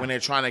downs like when they're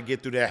trying to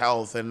get through their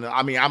health. And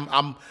I mean,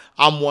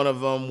 I'm one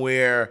of them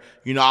where,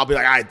 you know, I'll be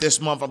like, all right,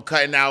 this month I'm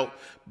cutting out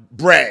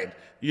bread,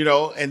 you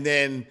know, and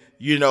then,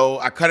 you know,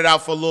 I cut it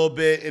out for a little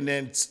bit and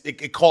then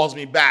it calls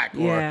me back.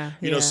 Or,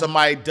 you know,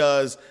 somebody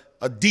does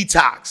a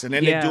detox and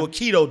then they do a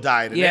keto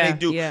diet and then they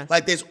do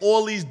like there's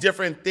all these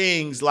different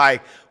things.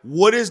 Like,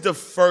 what is the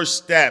first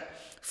step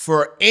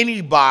for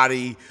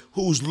anybody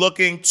who's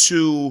looking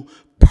to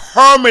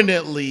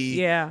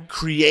permanently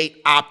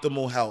create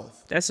optimal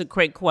health? That's a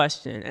great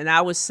question. And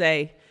I would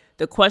say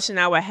the question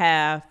I would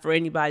have for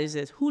anybody is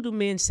this: who do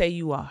men say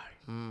you are?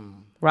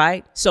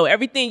 Right? So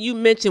everything you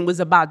mentioned was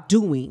about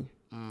doing,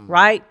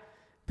 right?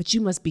 But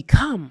you must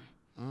become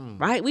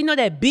right? We know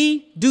that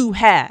be, do,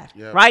 have,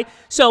 right?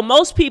 So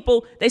most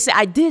people, they say,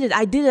 I did it,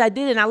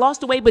 and I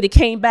lost the weight, but it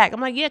came back.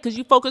 I'm like, yeah, because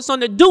you focus on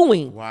the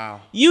doing.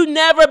 Wow. You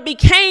never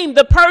became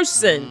the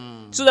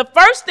person. So the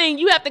first thing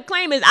you have to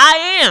claim is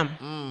I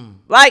am.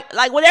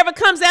 Like whatever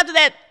comes after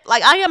that,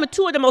 like I am are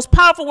two of the most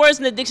powerful words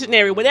in the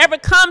dictionary. Whatever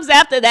comes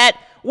after that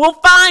will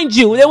find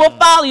you. It will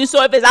follow you.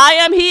 So if it's I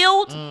am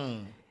healed,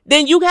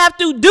 then you have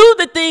to do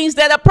the things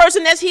that a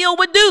person that's healed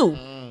would do.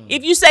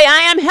 If you say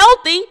I am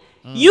healthy,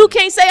 you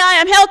can't say I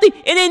am healthy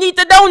and then eat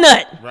the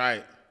donut.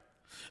 Right.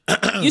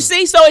 You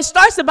see, so it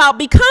starts about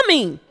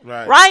becoming,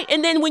 right?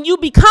 And then when you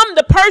become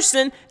the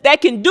person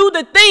that can do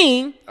the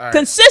thing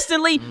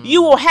consistently,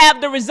 you will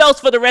have the results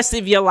for the rest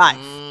of your life.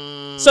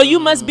 So you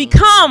must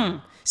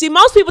become. See,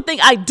 most people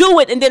think I do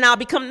it and then I'll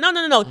become. No.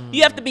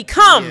 You have to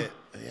become.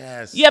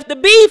 Yes. You have to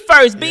be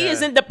first. Be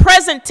is in the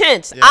present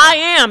tense. I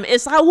am.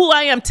 It's who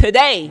I am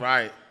today.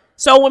 Right.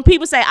 So when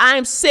people say I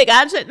am sick,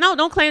 I say no.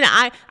 Don't claim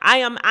that I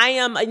am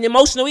an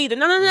emotional eater.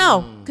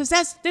 No. Because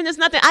then there's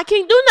nothing. I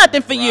can't do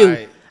nothing for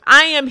you.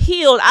 I am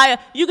healed.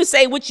 You can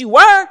say what you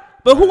were,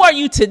 but who are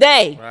you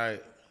today?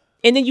 Right.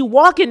 And then you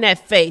walk in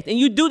that faith and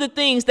you do the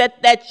things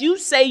that you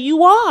say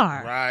you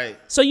are. Right.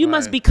 So you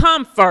must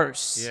become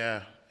first.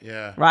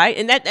 Yeah. Right.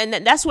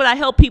 And that's what I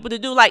help people to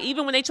do. Like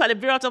even when they try to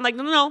veer out, I'm like,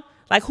 no.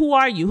 Like who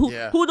are you?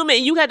 Who do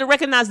you had to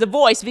recognize the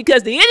voice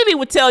because the enemy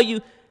would tell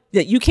you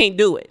that you can't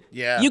do it.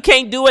 Yeah. You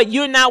can't do it.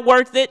 You're not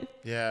worth it.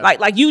 Yeah.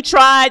 Like you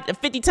tried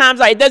 50 times,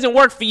 like it doesn't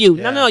work for you.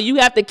 No. You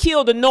have to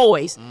kill the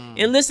noise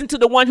and listen to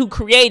the one who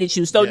created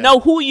you. So know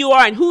who you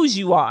are and whose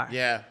you are.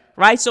 Yeah.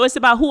 Right. So it's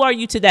about who are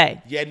you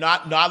today. Yeah.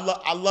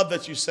 I love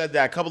that you said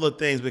that. A couple of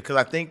things because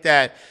I think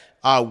that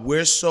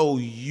we're so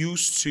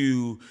used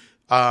to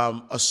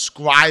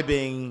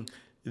ascribing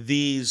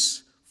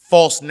these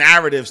false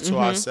narratives to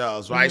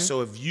ourselves, right?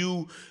 So if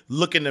you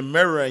look in the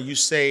mirror and you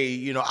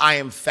say, I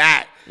am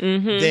fat,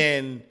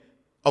 then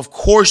of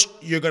course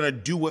you're going to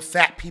do what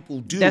fat people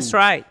do. That's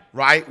right.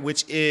 Right?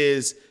 Which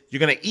is you're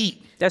going to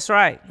eat. That's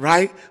right.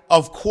 Right?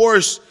 Of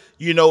course,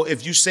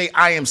 if you say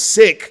I am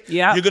sick,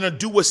 you're going to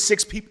do what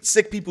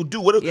sick people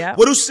do. What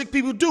do sick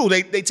people do?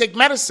 They take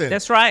medicine.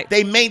 That's right.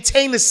 They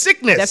maintain the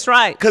sickness. That's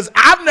right. Because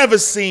I've never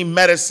seen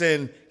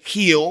medicine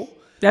heal.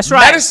 That's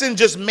right. Medicine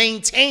just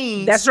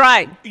maintains. That's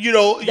right.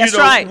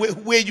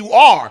 Where you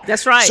are.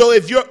 That's right. So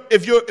if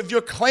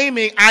you're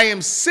claiming I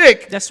am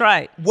sick, that's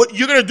right. What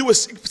you're gonna do what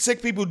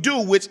sick people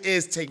do, which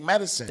is take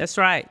medicine. That's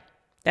right.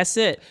 That's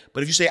it.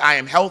 But if you say I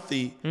am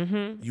healthy,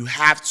 you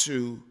have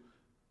to,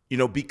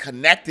 be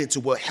connected to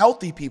what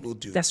healthy people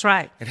do. That's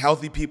right. And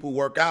healthy people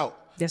work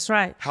out. That's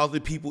right.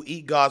 Healthy people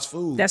eat God's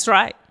food. That's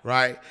right.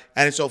 Right.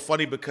 And it's so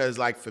funny because,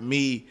 like for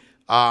me,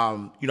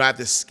 I have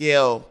this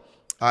scale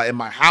in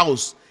my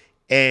house.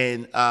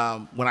 And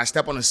when I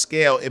step on a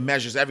scale, it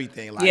measures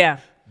everything, like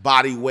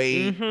body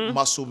weight,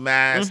 muscle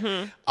mass.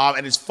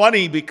 And it's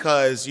funny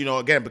because,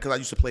 again, because I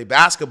used to play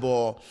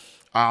basketball,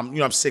 I'm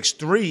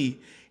 6'3",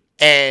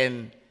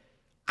 and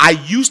I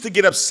used to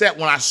get upset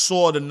when I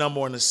saw the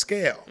number on the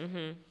scale.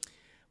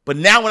 But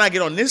now when I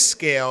get on this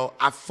scale,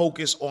 I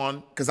focus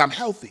on, because I'm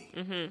healthy,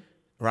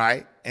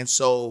 right? And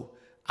so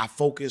I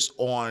focus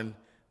on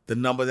the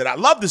number that I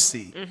love to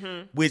see,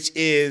 which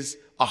is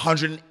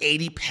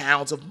 180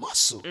 pounds of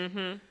muscle.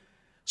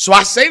 So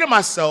I say to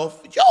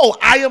myself,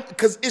 I am,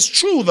 because it's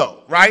true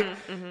though, right?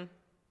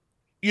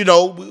 We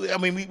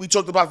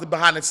talked about the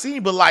behind the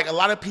scene, but like a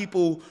lot of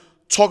people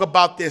talk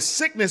about their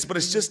sickness, but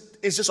it's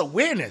just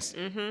awareness.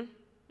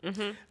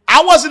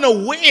 I wasn't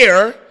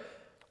aware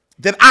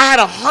that I had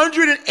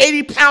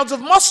 180 pounds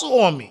of muscle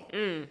on me.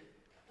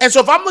 And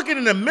so if I'm looking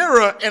in the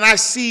mirror and I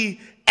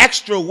see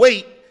extra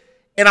weight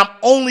and I'm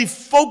only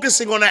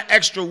focusing on that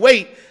extra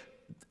weight,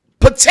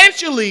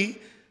 potentially,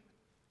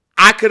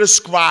 I could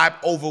ascribe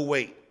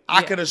overweight.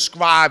 I could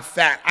ascribe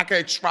fat. I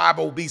could ascribe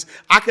obese.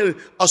 I could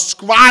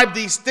ascribe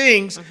these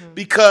things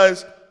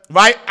because,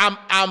 right,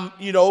 I'm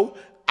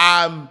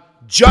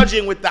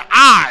judging with the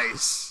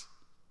eyes.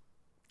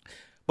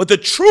 But the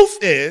truth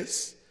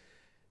is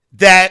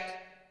that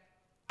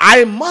I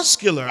am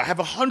muscular. I have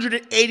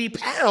 180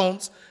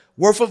 pounds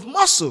worth of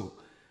muscle.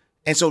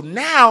 And so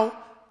now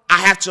I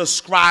have to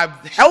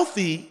ascribe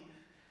healthy.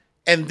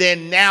 And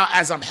then now,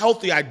 as I'm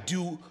healthy, I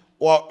do,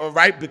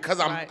 right, because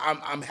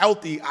I'm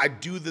healthy, I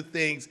do the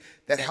things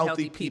that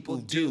healthy people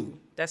do.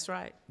 That's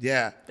right.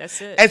 Yeah,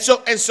 that's it. And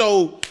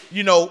so,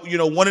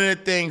 one of the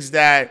things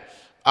that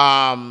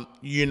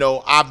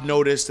I've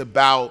noticed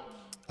about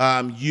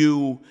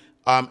you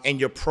and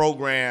your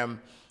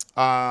program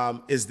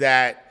is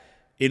that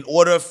in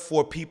order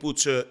for people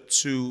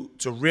to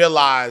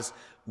realize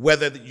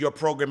whether your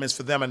program is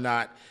for them or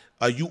not,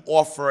 you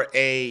offer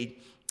a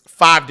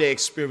 5-day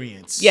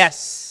experience.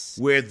 Yes.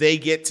 Where they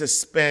get to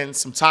spend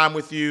some time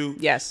with you.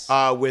 Yes.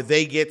 Where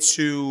they get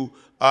to,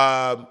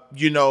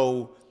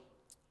 you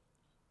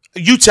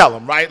tell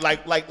them, right?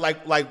 Like,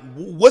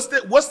 what's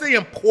the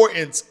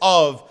importance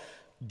of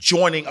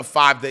joining a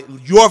 5-day,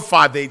 your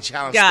 5-day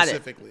challenge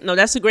specifically? No,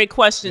 that's a great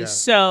question. Yeah.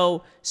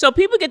 So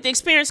people get to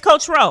experience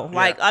Coach Ro.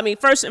 Like, I mean,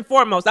 first and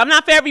foremost, I'm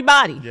not for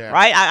everybody,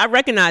 right? I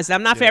recognize that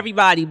I'm not for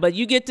everybody, but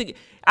you get to,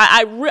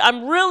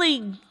 I'm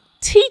really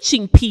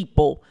teaching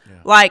people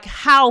like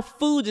how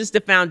food is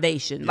the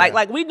foundation.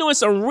 Like we doing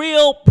some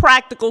real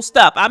practical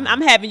stuff.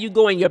 I'm having you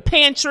go in your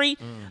pantry.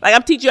 Like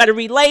I'm teaching you how to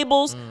read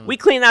labels. We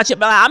clean out your,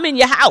 I'm in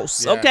your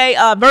house, okay?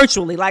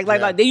 Virtually. Like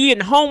you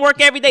getting homework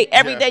every day.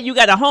 Every day you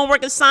got a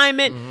homework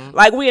assignment.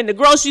 Like we in the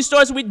grocery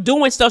stores, we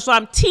doing stuff. So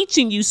I'm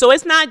teaching you. So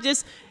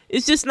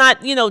it's just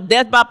not, you know,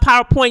 death by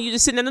PowerPoint. You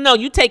just sitting there. No,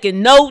 you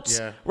taking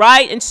notes,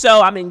 right? And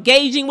so I'm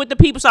engaging with the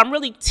people. So I'm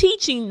really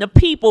teaching the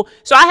people.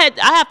 So I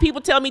have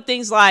people tell me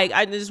things like,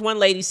 this one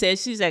lady said,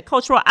 she said,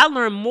 Coach Roy, I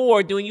learned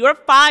more doing your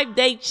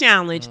 5-day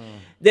challenge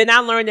than I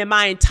learned in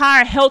my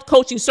entire health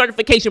coaching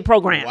certification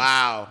program.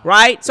 Wow.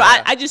 Right? So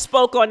I just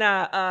spoke on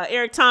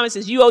Eric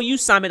Thomas's UOU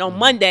Summit on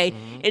Monday,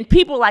 and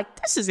people were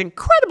like, this is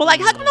incredible. Like,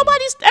 how come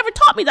nobody's ever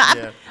taught me that?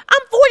 I'm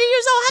 40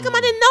 years old. How come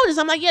I didn't know this?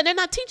 I'm like, they're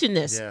not teaching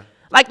this. Yeah.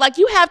 Like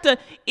you have to,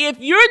 if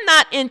you're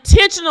not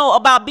intentional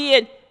about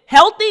being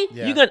healthy,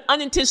 you're going to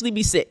unintentionally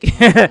be sick.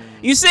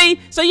 You see?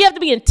 So you have to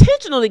be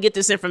intentional to get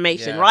this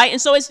information, right? And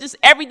so it's just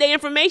everyday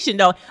information,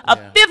 though. A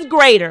 5th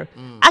grader,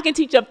 I can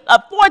teach a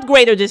 4th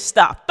grader this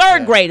stuff.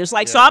 3rd graders.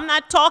 Like, so I'm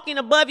not talking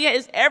above you.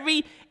 It's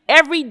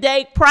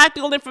everyday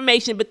practical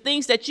information, but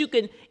things that you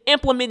can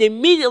implement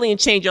immediately and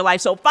change your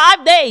life. So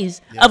 5 days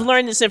of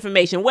learning this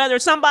information, whether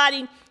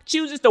somebody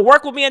chooses to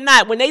work with me or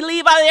not, when they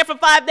leave out of there for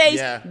 5 days,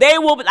 they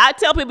will. I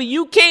tell people,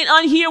 you can't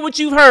unhear what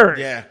you've heard.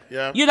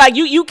 You're like,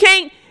 you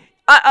can't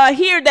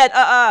hear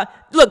that.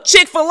 Look,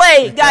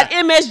 Chick-fil-A got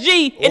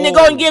MSG, and then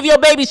go and give your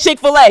babies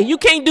Chick-fil-A. You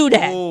can't do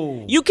that.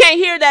 You can't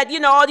hear that.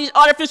 You know, all these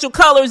artificial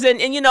colors and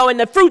you know, and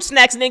the fruit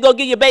snacks, and then go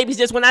give your babies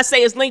this. When I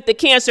say it's linked to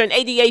cancer and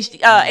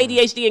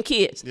ADHD in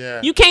kids,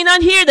 you can't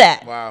unhear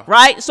that. Wow.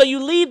 Right? So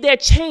you leave there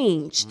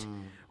changed.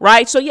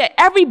 Right? So,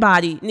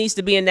 everybody needs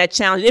to be in that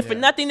challenge. If for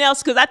nothing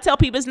else, because I tell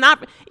people it's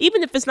not,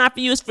 even if it's not for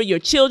you, it's for your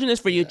children, it's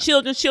for your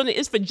children's children,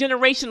 it's for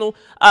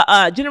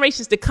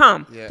generations to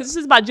come. Because this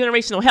is about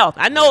generational health.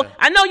 I know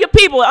your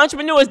people,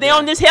 entrepreneurs, they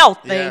own this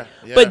health thing,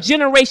 but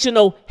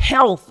generational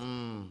health.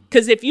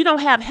 Because if you don't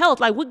have health,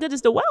 like what good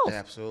is the wealth?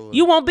 Absolutely.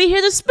 You won't be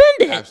here to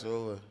spend it.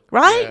 Absolutely.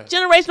 Right?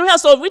 Generational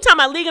health. So if we're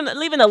talking about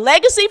leaving a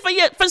legacy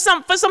for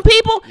some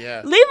people,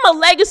 leave them a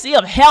legacy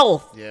of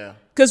health.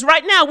 Because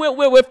right now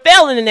we're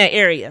failing in that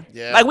area.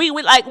 Like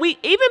we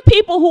even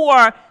people who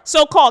are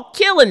so-called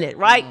killing it,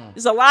 right?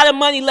 There's a lot of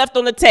money left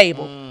on the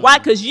table. Why?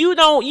 Because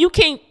you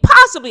can't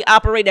possibly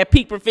operate at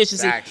peak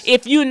proficiency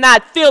if you're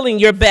not feeling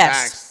your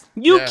best.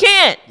 You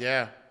can't.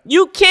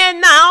 You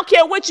cannot. I don't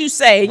care what you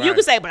say. You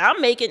can say, but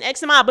I'm making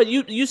X amount, but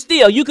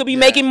you could be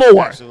making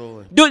more. Absolutely.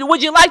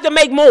 Would you like to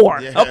make more?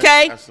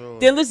 Okay. Absolutely.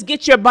 Then let's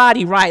get your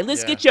body right.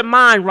 Let's get your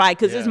mind right,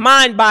 because it's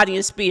mind, body,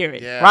 and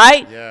spirit.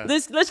 Right.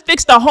 Let's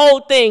fix the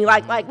whole thing.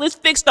 Like let's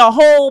fix the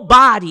whole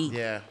body.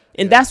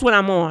 And that's what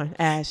I'm on,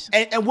 Ash.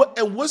 And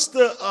what's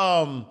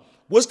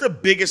the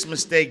biggest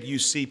mistake you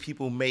see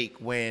people make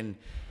when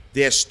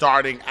they're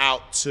starting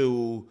out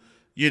to,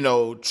 you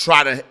know,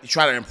 try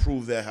to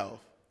improve their health?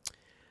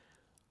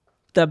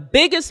 The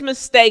biggest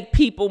mistake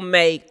people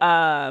make,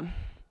 I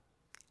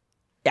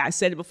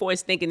said it before,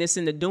 is thinking it's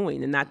in the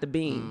doing and not the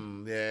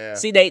being.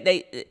 See,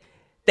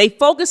 they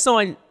focus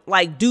on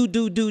like do.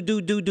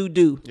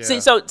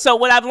 See, so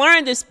what I've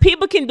learned is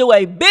people can do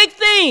a big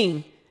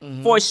thing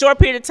for a short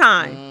period of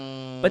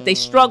time, but they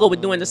struggle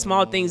with doing the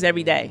small things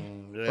every day,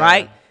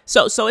 right?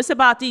 So it's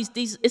about these.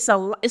 It's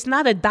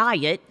not a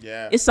diet.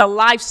 It's a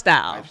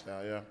lifestyle.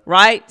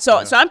 Right.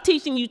 So I'm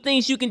teaching you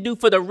things you can do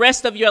for the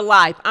rest of your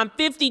life. I'm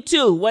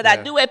 52. What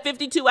I do at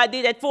 52, I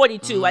did at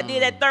 42. I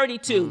did at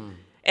 32,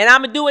 and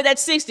I'm gonna do it at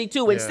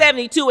 62 and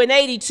 72 and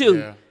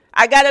 82.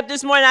 I got up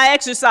this morning. I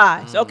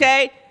exercised.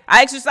 Okay.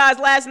 I exercised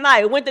last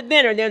night. I went to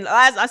dinner. Then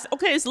I said,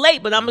 okay, it's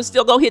late, but I'm gonna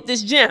still go hit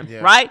this gym.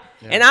 Right.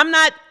 And I'm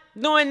not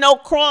doing no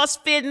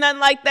CrossFit, nothing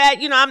like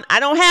that. You know, I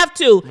don't have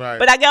to.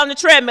 But I got on the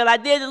treadmill. I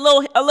did a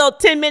little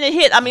 10-minute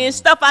hit. I mean, it's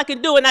stuff I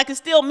can do, and I can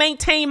still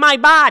maintain my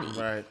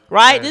body.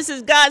 Right? This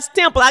is God's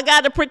temple. I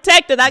got to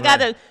protect it. I got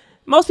to.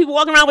 Most people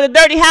walking around with a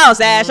dirty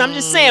house, Ash. I'm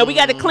just saying, we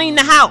got to clean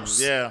the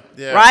house.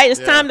 Right? It's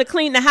time to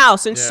clean the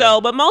house. And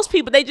so, but most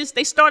people,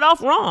 they start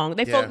off wrong.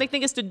 They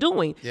think it's the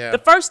doing.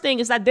 The first thing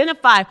is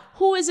identify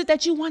who is it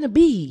that you want to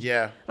be.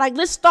 Like,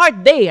 let's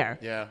start there.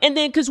 And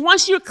then, because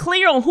once you're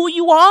clear on who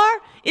you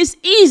are, it's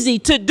easy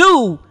to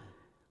do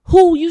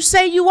who you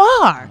say you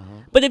are.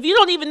 But if you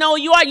don't even know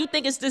who you are, you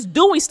think it's just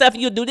doing stuff,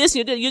 and you'll do this,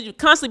 you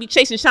constantly be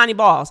chasing shiny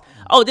balls.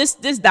 Oh, this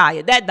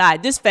diet, that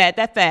diet, this fad,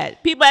 that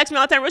fad. People ask me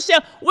all the time,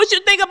 Rochelle, what you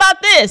think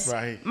about this?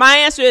 My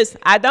answer is,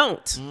 I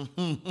don't.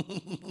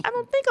 I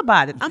don't think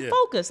about it. I'm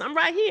focused. I'm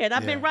right here. And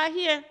I've been right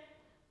here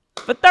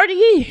for 30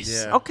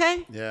 years.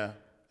 Okay?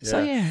 So,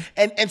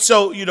 And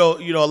so, you know,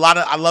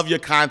 I love your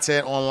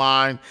content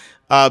online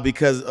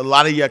because a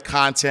lot of your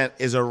content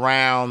is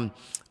around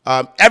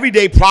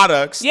everyday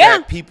products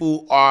that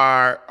people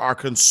are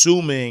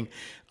consuming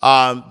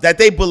that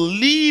they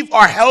believe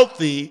are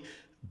healthy,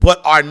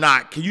 but are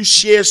not. Can you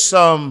share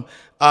some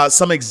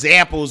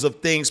examples of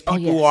things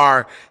people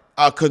are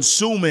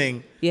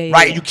consuming?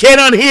 Right? You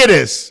can't unhear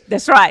this.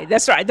 That's right.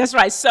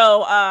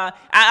 So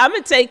I'm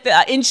going to take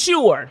the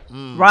Ensure,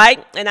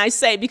 right? And I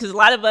say, because a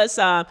lot of us,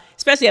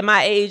 especially at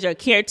my age, are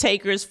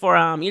caretakers for,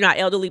 our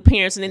elderly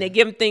parents. And then they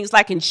give them things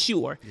like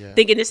Ensure,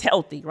 thinking it's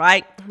healthy,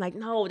 right? I'm like,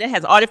 no, that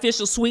has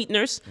artificial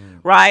sweeteners,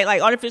 right?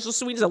 Like artificial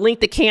sweeteners are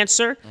linked to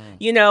cancer.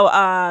 A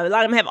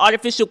lot of them have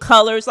artificial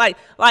colors. Like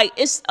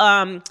it's,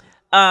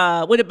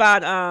 what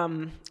about,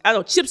 I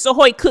don't know, Chips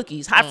Ahoy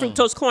cookies, high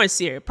fructose corn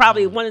syrup,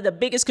 probably one of the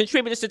biggest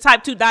contributors to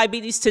type 2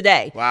 diabetes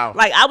today. Wow.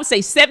 Like I would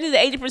say 70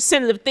 to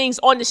 80% of the things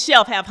on the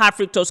shelf have high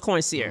fructose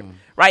corn syrup,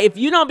 right? If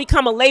you don't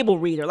become a label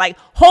reader, like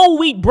whole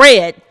wheat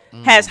bread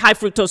has high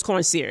fructose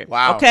corn syrup.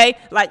 Wow. Okay?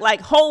 Like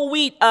whole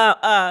wheat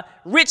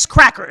Ritz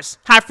crackers,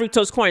 high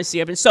fructose corn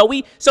syrup. And so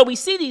we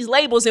see these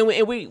labels and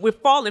we're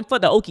falling for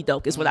the okie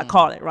doke is what I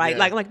call it, right?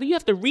 Yeah. Like you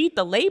have to read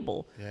the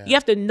label. Yeah. You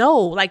have to know,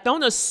 like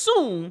don't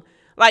assume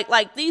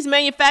like these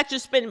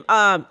manufacturers spend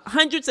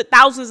hundreds of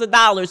thousands of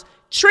dollars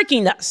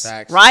tricking us,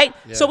 right?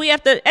 Yeah. So we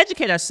have to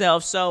educate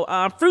ourselves. So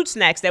fruit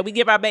snacks that we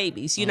give our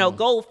babies,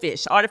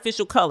 goldfish,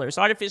 artificial colors,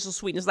 artificial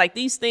sweetness, like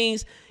these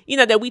things,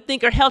 that we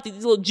think are healthy,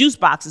 these little juice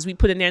boxes we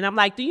put in there. And I'm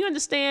like, do you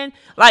understand?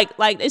 Like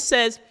it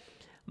says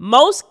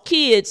most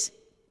kids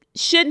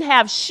shouldn't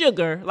have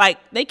sugar. Like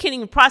they can't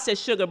even process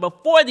sugar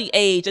until the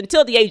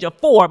age of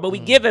 4, but we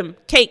give them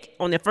cake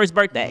on their first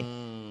birthday.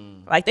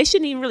 Like they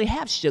shouldn't even really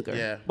have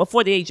sugar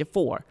before the age of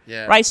 4,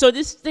 right? So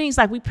this things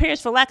like we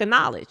perish for lack of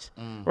knowledge,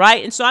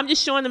 right? And so I'm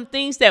just showing them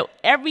things that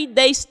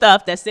everyday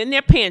stuff that's in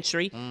their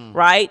pantry,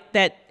 right?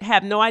 That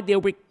have no idea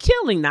we're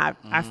killing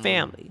our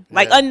family,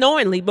 like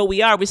unknowingly, but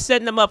we're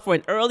setting them up for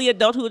an early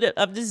adulthood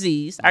of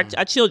disease.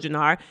 Our children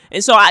are,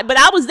 and so I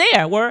was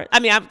there. I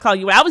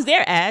was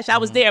there, Ash. I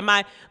was there.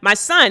 My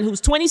son, who's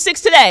 26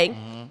 today,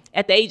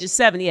 at the age of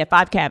 7, he had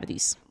 5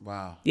 cavities.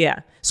 Wow.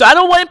 Yeah. So I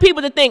don't want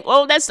people to think,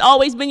 oh, that's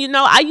always been,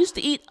 I used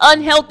to eat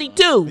unhealthy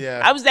too.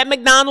 Yeah. I was at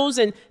McDonald's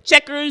and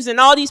Checkers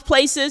and all these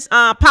places,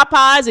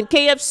 Popeyes and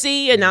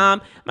KFC.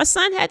 And my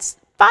son had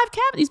 5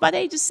 cavities by the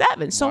age of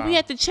 7. So we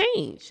had to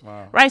change.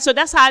 Wow. Right. So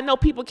that's how I know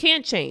people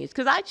can change,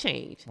 because I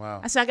changed.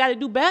 Wow. I said, I got to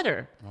do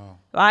better. Wow.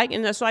 Like,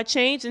 and so I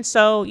changed. And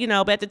so,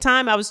 but at the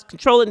time I was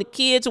controlling the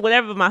kids or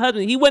whatever. But my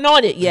husband, he wasn't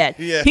on it yet.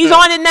 He's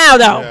on it now,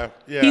 though.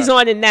 He's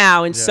on it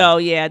now. And so,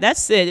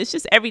 that's it. It's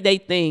just everyday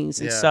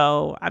things. And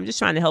so I'm just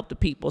trying to help the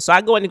people. So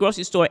I go in the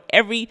grocery store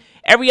every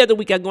other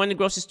week. I go in the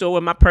grocery store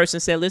with my person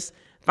and say, let's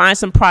find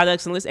some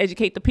products and let's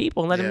educate the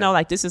people and let them know,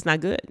 like, this is not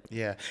good.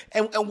 Yeah.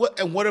 And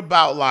what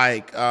about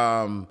like,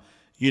 some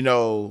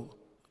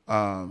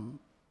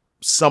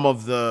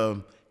of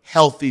the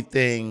healthy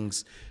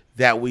things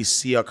that we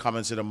see are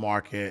coming to the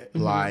market,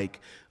 like,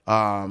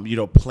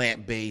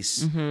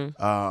 plant-based,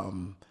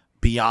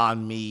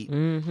 Beyond Meat,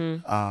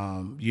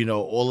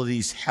 all of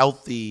these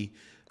healthy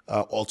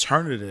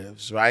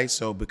alternatives, right?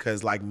 So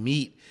because like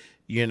meat,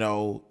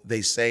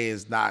 they say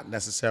is not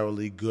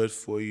necessarily good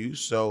for you.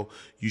 So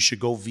you should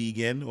go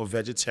vegan or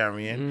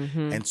vegetarian.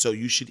 And so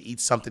you should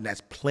eat something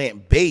that's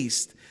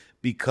plant-based,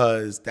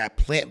 because that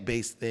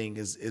plant-based thing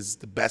is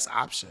the best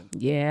option.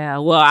 Yeah,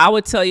 well, I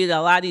would tell you that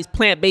a lot of these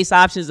plant-based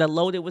options are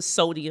loaded with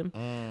sodium,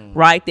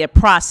 right? They're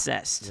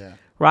processed,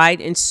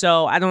 right? And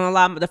so I don't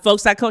allow the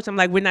folks I coach, I'm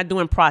like, we're not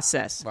doing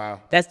process.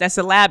 Wow. That's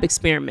a lab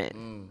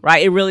experiment,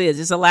 right? It really is.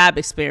 It's a lab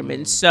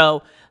experiment.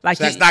 So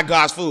that's not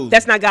God's food.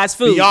 That's not God's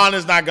food. Beyond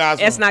is not God's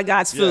food. It's not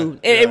God's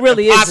food. It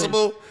really is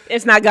impossible.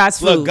 It's not God's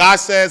food. Look, God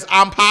says,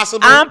 I'm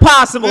possible. I'm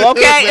possible,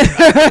 okay?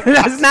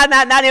 That's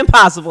not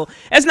impossible.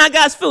 It's not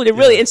God's food. It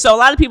really, and so a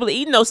lot of people are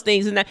eating those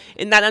things and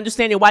not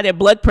understanding why their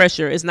blood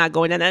pressure is not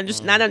going down,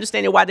 not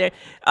understanding why their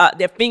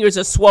fingers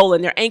are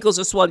swollen, their ankles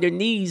are swollen, their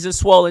knees are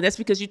swollen. That's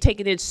because you're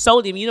taking in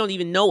sodium. You don't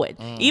even know it.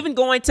 Even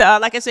going to,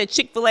 like I said,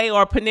 Chick-fil-A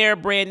or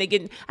Panera Bread,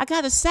 I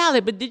got a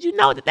salad, but did you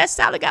know that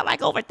salad got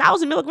like over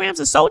 1,000 milligrams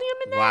of sodium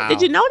in there? Wow.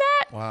 Did you know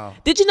that? Wow.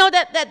 Did you know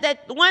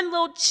that one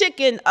little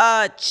chicken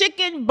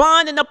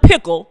bun and a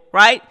pickle,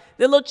 right?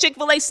 The little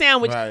Chick-fil-A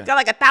sandwich got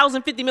like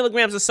 1,050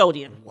 milligrams of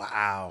sodium.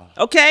 Wow.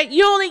 Okay?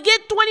 You only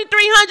get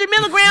 2,300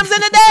 milligrams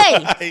in a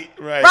day.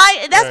 Right?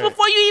 And that's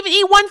before you even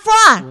eat one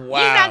fry.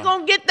 Wow. You're not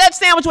going to get that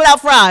sandwich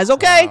without fries,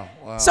 okay?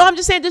 Wow. So I'm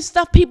just saying this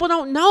stuff people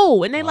don't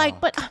know. And they're like,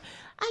 but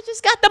I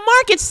just got the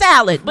market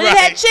salad, but it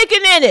had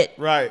chicken in it.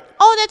 Right.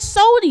 Oh, that's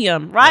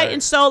sodium, right?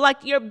 And so, like,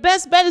 your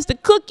best bet is to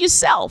cook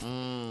yourself.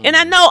 And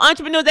I know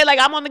entrepreneurs, they're like,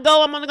 I'm on the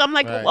go. I'm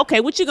like,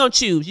 okay, what you going to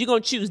choose? You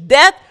going to choose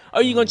death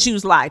or you going to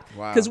choose life?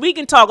 Because we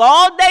can talk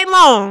all day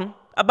long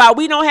about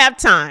we don't have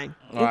time,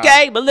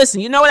 okay? But listen,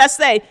 you know what I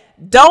say?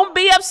 Don't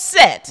be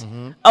upset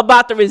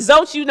about the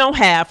results you don't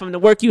have from the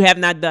work you have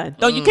not done.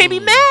 You can't be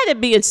mad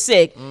at being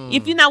sick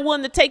if you're not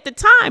willing to take the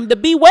time to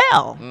be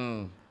well.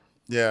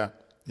 Yeah.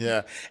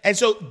 Yeah, and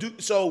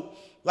so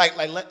like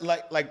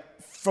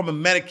from a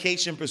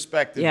medication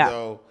perspective,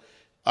 though,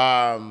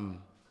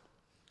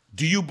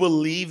 do you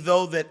believe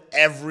though that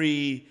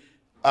every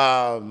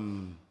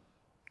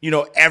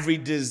every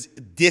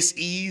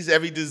disease,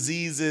 every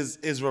disease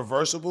is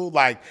reversible.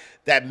 Like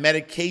that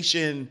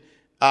medication,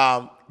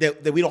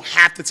 that we don't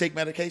have to take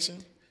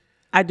medication.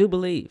 I do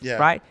believe,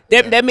 right?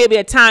 There may be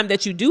a time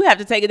that you do have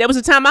to take it. There was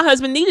a time my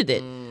husband needed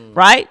it,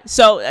 right?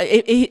 So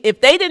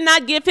if they did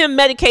not give him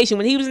medication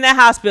when he was in that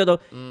hospital,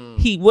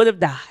 he would have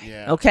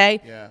died, okay?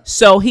 Yeah.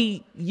 So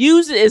he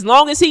used it as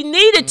long as he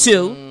needed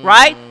to,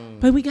 right?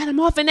 But we got him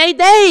off in 8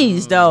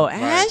 days, though,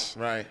 Ash.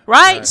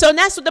 Right. So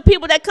that's what the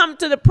people that come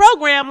to the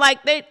program,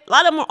 like a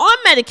lot of them are on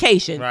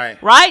medication,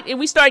 right? And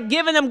we start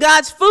giving them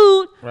God's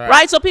food,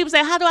 right? So people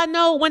say, how do I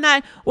know when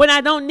I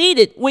don't need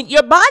it? When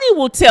your body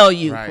will tell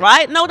you,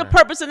 right? Know the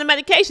purpose of the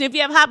medication. If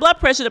you have high blood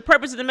pressure, the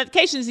purpose of the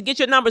medication is to get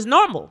your numbers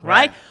normal,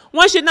 right?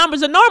 Once your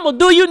numbers are normal,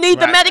 do you need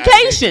the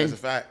medication? That's a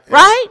fact.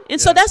 Right? And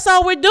so that's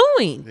all we're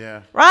doing,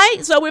 right?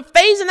 So we're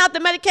phasing out the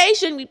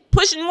medication, we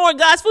pushing more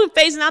God's food,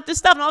 phasing out this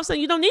stuff, and all of a sudden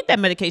you don't need that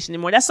medication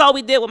anymore. That's all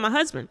we did with my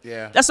husband.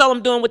 That's all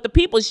I'm doing with the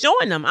people,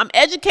 showing them. I'm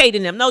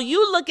educating them. No,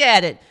 you look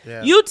at it.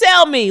 You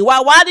tell me,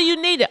 why do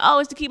you need it? Oh,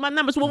 it's to keep my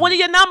numbers. Well, what are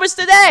your numbers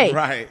today?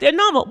 Right. They're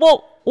normal.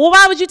 Well,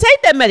 why would you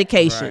take that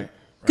medication?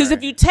 Because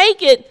if you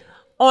take it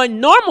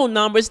on normal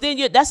numbers,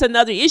 then that's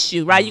another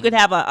issue, right? You could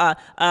have a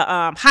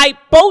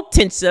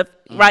hypotensive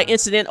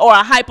incident or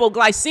a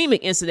hypoglycemic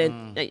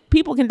incident.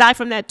 People can die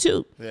from that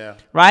too.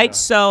 Right.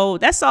 So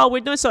that's all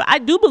we're doing. So I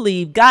do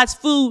believe God's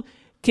food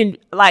can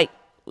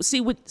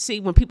see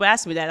when people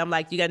ask me that, I'm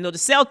like, you got to know the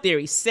cell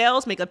theory.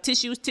 Cells make up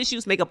tissues.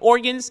 Tissues make up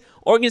organs.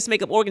 Organs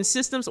make up organ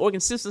systems.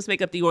 Organ systems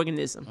make up the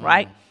organism.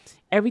 Right.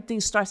 Everything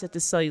starts at the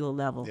cellular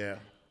level.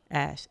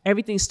 Ash,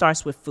 everything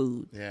starts with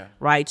food,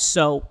 right?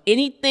 So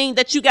anything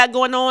that you got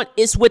going on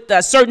is with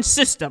a certain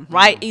system,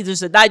 right? Either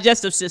it's a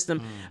digestive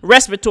system,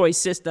 respiratory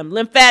system,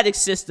 lymphatic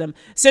system,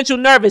 central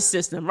nervous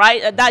system,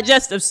 right? A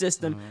digestive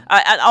system.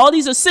 All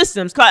these are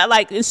systems,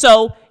 and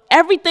so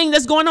everything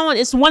that's going on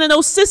is one of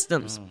those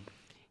systems.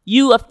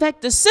 You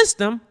affect the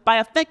system by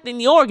affecting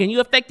the organ.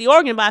 You affect the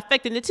organ by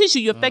affecting the tissue.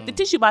 You affect the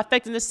tissue by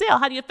affecting the cell.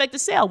 How do you affect the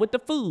cell? With the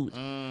food.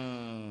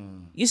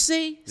 You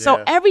see?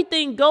 So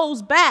everything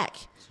goes back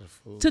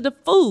to the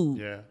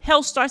food.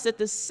 Health starts at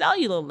the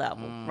cellular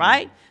level,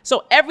 right?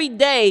 So every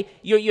day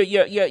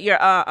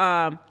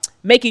you're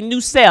making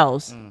new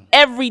cells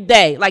every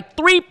day, like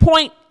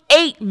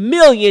 3.8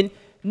 million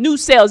new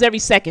cells every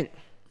second.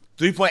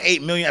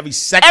 3.8 million every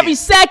second. Every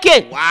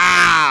second.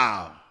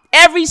 Wow.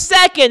 Every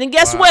second, and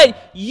guess what?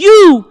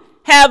 You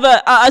have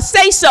a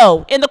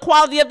say-so in the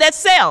quality of that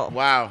cell.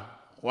 Wow.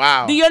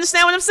 Wow. Do you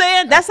understand what I'm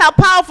saying? That's how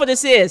powerful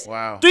this is.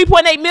 Wow.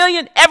 3.8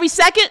 million every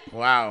second.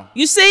 Wow.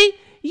 You see?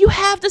 You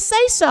have to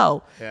say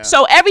so.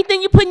 So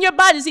everything you put in your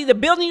body is either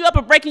building you up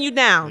or breaking you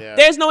down.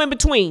 There's no in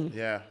between.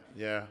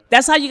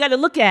 That's how you got to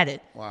look at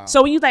it. Wow.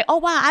 So when you're like, oh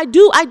wow, I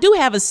do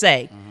have a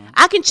say.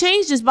 I can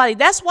change this body.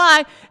 That's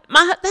why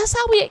that's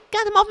how we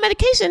got him off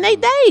medication in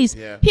 8 days.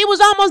 He was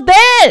almost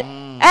dead.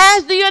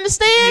 Ash, do you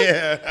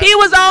understand? He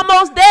was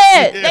almost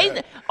dead.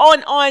 They,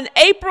 on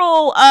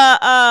April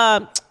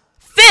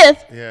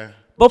 5th,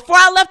 before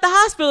I left the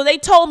hospital, they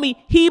told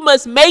me he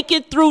must make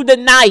it through the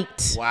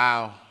night.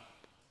 Wow.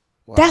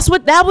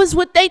 That was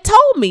what they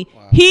told me.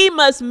 He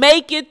must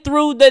make it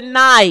through the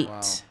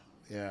night.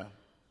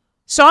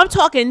 So I'm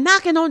talking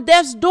knocking on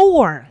death's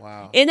door.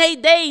 In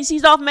 8 days,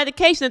 he's off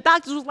medication. The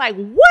doctors was like,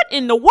 what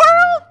in the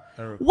world?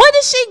 What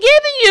is she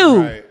giving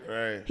you?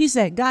 Right. He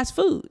said, God's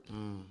food.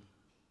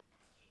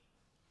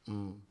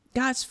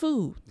 God's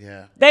food.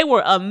 They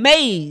were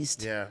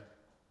amazed.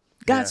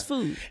 God's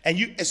food. And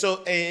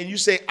you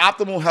say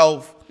optimal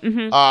health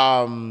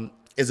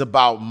is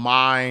about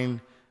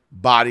mind,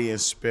 body, and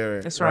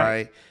spirit. That's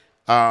right.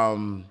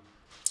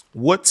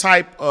 What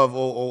type of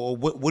or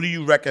what do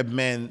you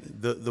recommend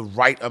the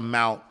right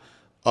amount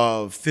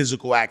of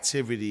physical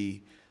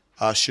activity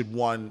should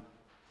one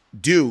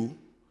do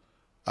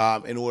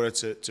in order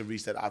to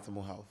reach that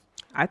optimal health?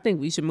 I think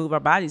we should move our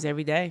bodies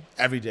every day.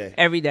 Every day.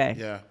 Every day.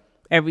 Yeah.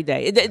 Every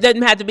day. It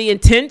doesn't have to be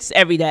intense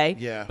every day.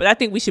 Yeah. But I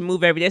think we should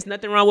move every day. There's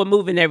nothing wrong with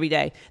moving every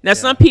day. Now,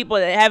 some people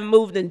that haven't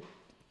moved in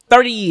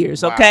 30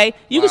 years, okay?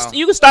 You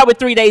can start with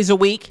 3 days a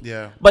week.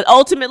 Yeah. But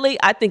ultimately,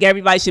 I think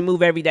everybody should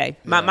move every day.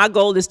 My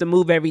goal is to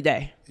move every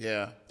day.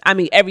 Yeah. I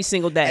mean, every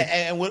single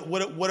day. And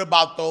what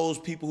about those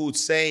people who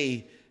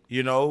say,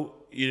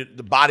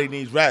 the body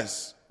needs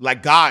rest?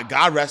 Like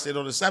God rested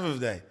on the seventh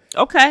day.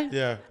 Okay.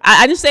 Yeah.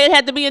 I didn't say it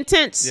had to be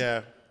intense.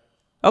 Yeah.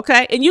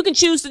 Okay. And you can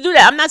choose to do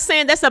that. I'm not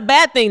saying that's a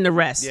bad thing to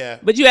rest. Yeah.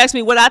 But you asked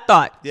me what I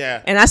thought.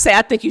 Yeah. And I say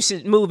I think you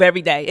should move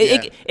every day.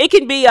 It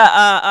can be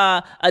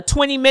a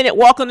 20-minute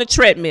walk on the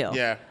treadmill.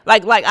 Yeah.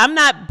 Like I'm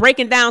not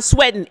breaking down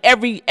sweating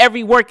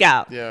every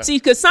workout. Yeah. See,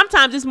 because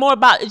sometimes it's more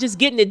about just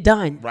getting it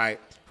done. Right.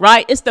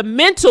 Right? It's the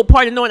mental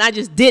part of knowing I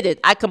just did it.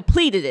 I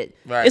completed it.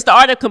 Right. It's the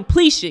art of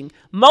completion.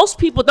 Most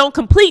people don't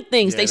complete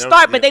things. They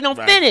start, but they don't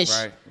finish.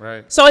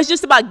 Right. So it's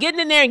just about getting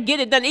in there and get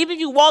it done. Even if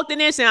you walked in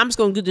there and said, I'm just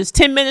going to do this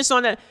 10 minutes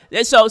on that.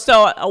 So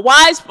a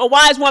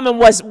wise woman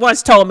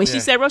once told me, she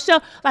said,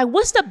 Rochelle,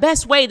 what's the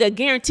best way to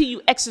guarantee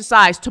you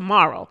exercise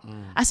tomorrow?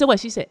 I said, what?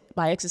 She said,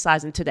 by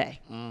exercising today.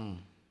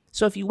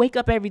 So if you wake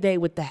up every day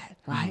with that,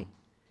 right?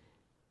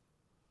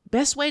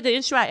 best way to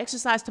ensure I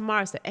exercise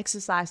tomorrow is to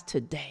exercise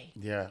today.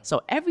 Yeah.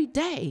 So every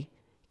day,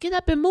 get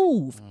up and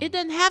move. It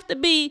doesn't have to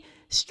be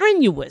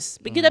strenuous,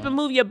 but get up and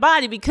move your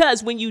body,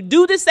 because when you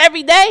do this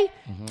every day,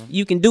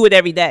 you can do it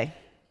every day.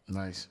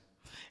 Nice.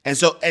 And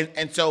so,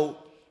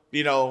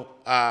 you know,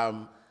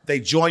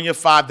 they join your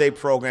 5-day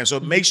program. So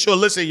make sure,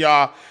 listen,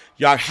 y'all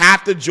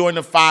have to join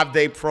the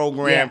 5-day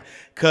program,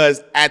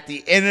 because at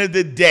the end of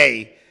the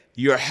day,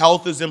 your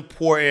health is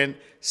important.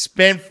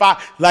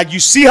 Like you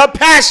see her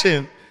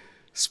passion.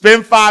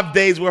 Spend 5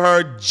 days with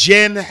her,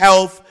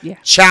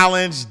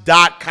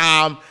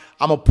 genhealthchallenge.com.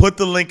 I'm going to put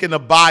the link in the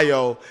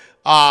bio.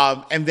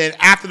 And then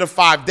after the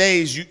 5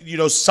 days, you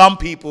know, some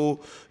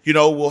people, you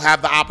know, will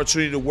have the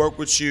opportunity to work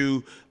with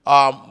you,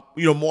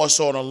 you know, more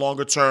so on a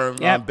longer term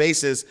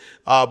basis.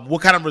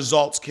 What kind of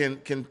results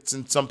can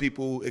some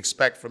people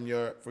expect from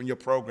your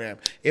program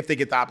if they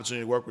get the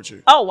opportunity to work with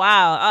you? Oh,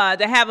 wow.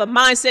 To have a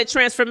mindset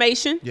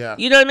transformation. Yeah.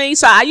 You know what I mean?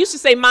 So I used to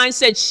say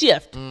mindset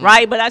shift,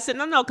 right? But I said,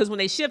 no, because when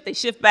they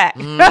shift back.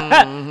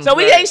 So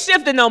we ain't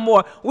shifting no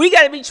more. We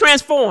got to be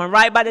transformed,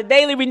 right? By the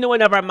daily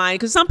renewing of our mind.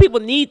 Because some people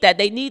need that.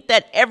 They need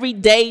that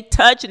everyday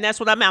touch. And that's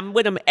what I'm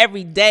with them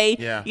every day.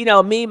 Yeah. You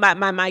know, me,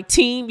 my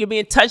team, you're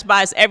being touched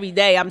by us every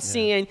day. I'm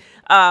seeing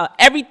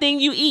everything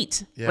you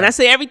eat. Yeah. When I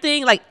say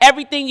everything, like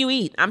everything you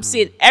eat, I'm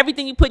seeing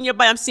everything you put in your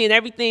body. I'm seeing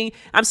everything.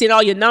 I'm seeing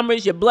all your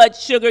numbers, your blood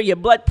sugar, your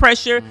blood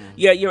pressure,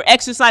 your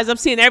exercise. I'm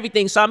seeing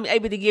everything. So I'm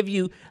able to give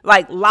you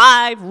like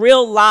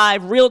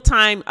real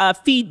time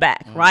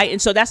feedback, right? And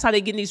so that's how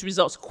they're getting these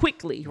results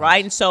quickly,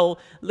 right? And so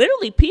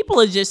literally people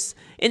are just,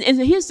 and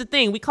here's the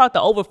thing, we call it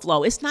the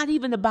overflow. It's not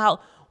even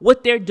about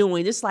what they're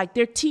doing. It's like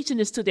they're teaching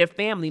this to their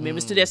family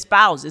members, to their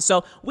spouses.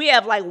 So we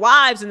have like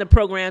wives in the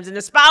programs, and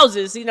the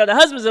spouses, you know, the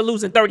husbands are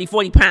losing 30,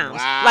 40 pounds,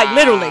 like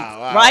literally,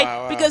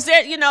 right? Because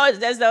they're, you know,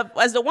 as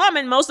the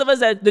woman, most of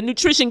us are the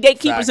nutrition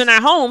gatekeepers in our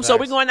home. So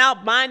we're going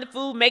out buying the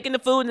food, making the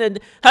food, and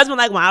the husband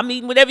like, well, I'm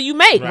eating whatever you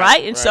make,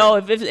 right? And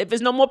so if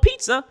there's no more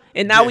pizza,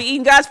 and now we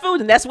eating God's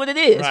food, and that's what it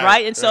is,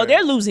 right? And so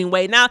they're losing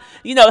weight. Now,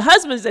 you know,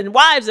 husbands and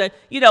wives are,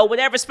 you know,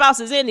 whatever spouse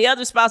is in, the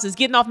other spouse is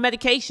getting off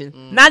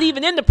medication, not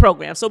even in the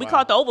program. So we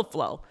call it the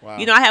overflow.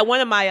 You know, I had one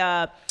of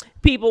my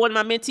one of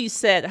my mentees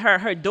said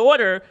her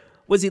daughter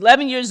was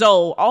 11 years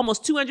old,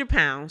 almost 200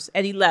 pounds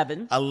at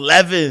 11.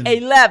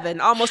 11,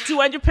 almost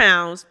 200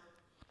 pounds.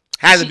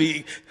 Had to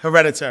be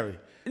hereditary.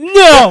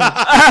 No,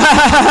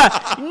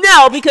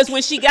 no, because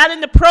when she got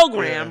in the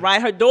program,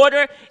 right, her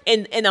daughter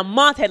in a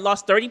month had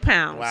lost 30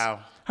 pounds.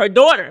 Wow. Her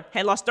daughter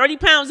had lost 30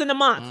 pounds in a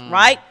month,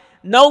 right?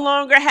 No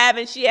longer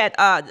she had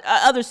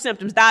other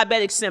symptoms,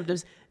 diabetic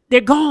symptoms. They're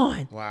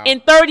gone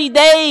in 30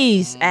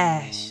 days,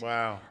 Ash.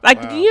 Wow.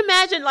 Like, can you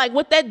imagine like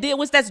what that did,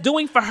 what that's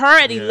doing for her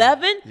at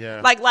 11?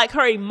 Yeah. Like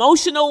her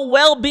emotional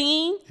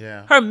well-being,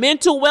 her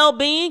mental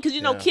well-being, because,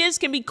 you know, kids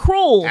can be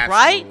cruel,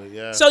 right?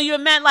 Yeah. So you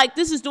imagine like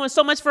this is doing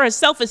so much for her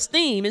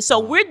self-esteem. And so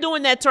we're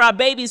doing that to our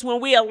babies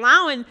when we're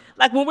allowing,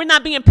 like when we're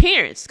not being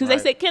parents, because they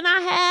say, can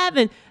I have?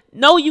 And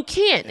no, you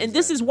can't. And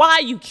this is why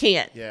you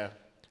can't. Yeah.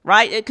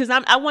 Right? Because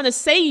I want to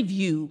save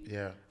you.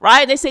 Yeah.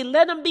 Right? They say,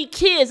 let them be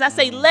kids. I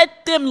say,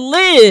 let them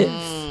live.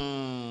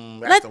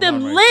 Let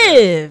them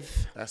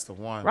live. That's the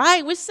one.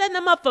 Right? We're setting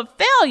them up for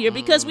failure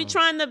because we're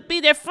trying to be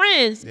their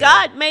friends.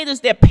 God made us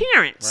their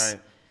parents.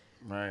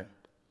 Right.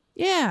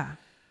 Yeah.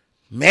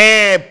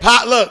 Man,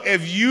 look,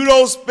 if you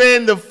don't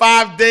spend the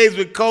 5 days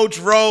with Coach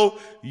Ro,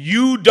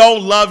 you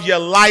don't love your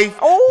life.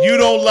 You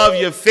don't love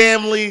your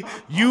family.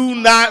 You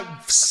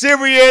not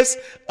serious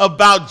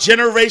about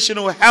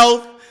generational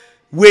health,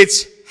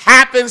 which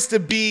happens to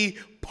be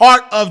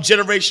part of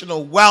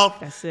generational wealth.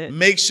 That's it.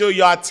 Make sure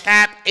y'all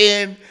tap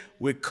in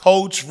with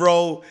Coach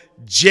Ro,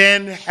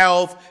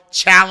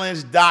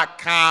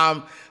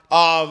 genhealthchallenge.com.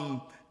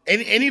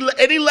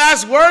 Any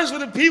last words for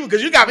the people?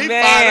 Because you got me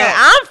fired up.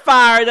 I'm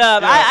fired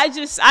up. Yeah.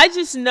 I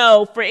just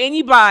know for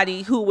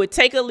anybody who would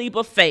take a leap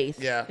of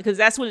faith, Yeah. because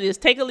that's what it is,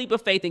 take a leap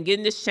of faith and get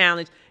in this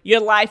challenge, your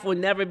life will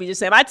never be the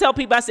same. I tell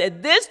people, I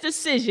said, this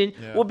decision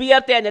will be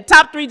up there in the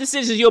top 3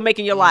 decisions you'll make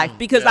in your life,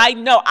 because I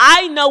know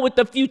what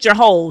the future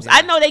holds.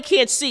 I know they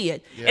can't see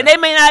it, and they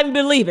may not even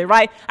believe it,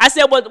 right? I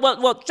said,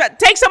 well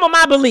take some of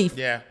my belief.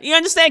 Yeah. You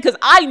understand? Because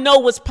I know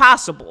what's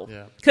possible.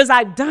 Because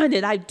I've done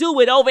it. I do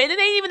it over. And it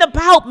ain't even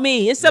about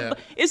me.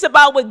 It's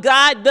about what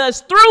God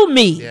does through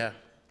me. Yeah.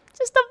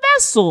 Just a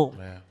vessel.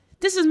 Yeah.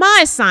 This is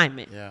my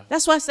assignment. Yeah.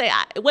 That's why I say,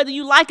 whether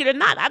you like it or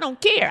not, I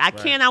don't care. I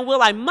can, I will,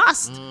 I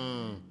must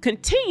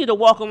continue to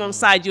walk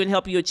alongside you and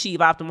help you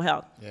achieve optimal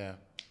health.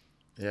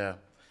 Yeah.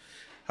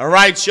 All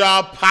right,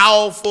 y'all.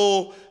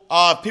 Powerful.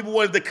 If people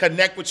wanted to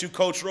connect with you,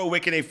 Coach Ro, where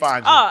can they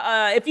find you?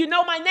 If you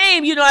know my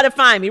name, you know how to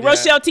find me.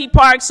 Rochelle T.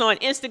 Parks on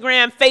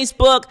Instagram,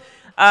 Facebook.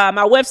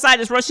 My website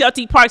is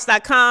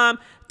RochelleTParks.com.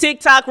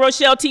 TikTok,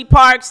 Rochelle T.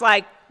 Parks.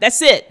 Like,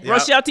 that's it.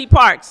 Rochelle T.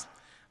 Parks.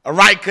 All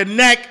right,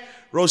 connect.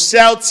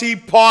 Rochelle T.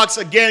 Parks.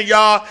 Again,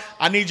 y'all,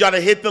 I need y'all to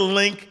hit the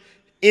link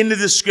in the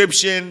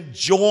description.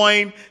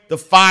 Join the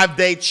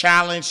 5-day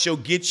challenge. She'll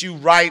get you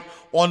right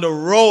on the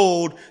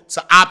road to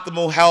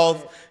optimal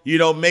health. You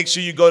know, make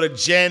sure you go to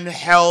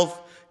genhealthchallenge.com.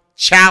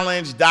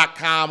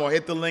 challenge.com or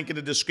hit the link in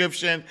the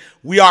description.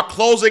 We are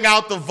closing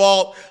out the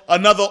vault.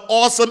 Another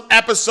awesome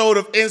episode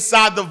of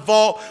Inside the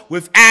Vault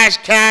with Ash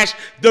Cash,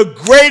 the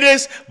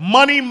greatest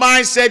money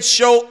mindset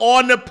show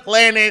on the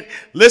planet.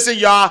 Listen,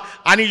 y'all,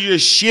 I need you to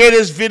share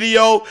this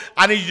video.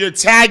 I need you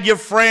to tag your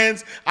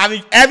friends. I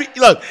need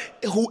look,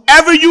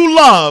 whoever you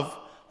love,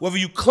 whoever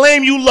you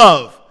claim you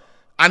love,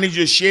 I need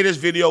you to share this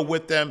video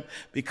with them,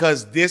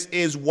 because this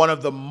is one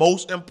of the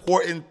most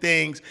important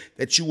things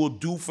that you will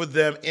do for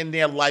them in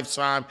their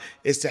lifetime,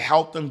 is to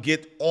help them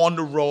get on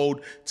the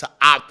road to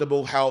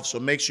optimal health. So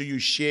make sure you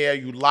share,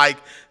 you like,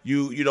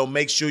 you know,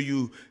 make sure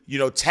you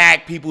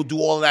tag people, do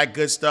all that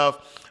good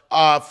stuff.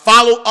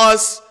 Follow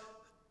us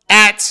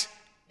at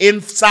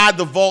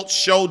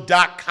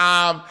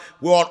InsideTheVaultShow.com.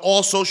 We're on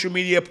all social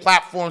media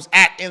platforms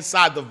at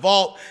Inside the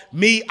Vault.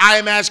 Me, I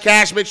am Ash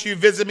Cash. Make sure you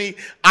visit me,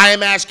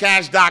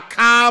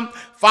 IamAshCash.com.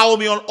 Follow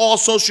me on all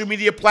social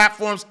media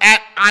platforms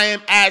at I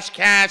am Ash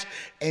Cash,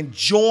 and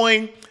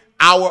join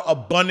our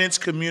abundance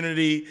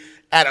community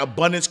at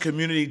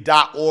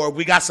abundancecommunity.org.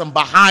 We got some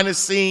behind the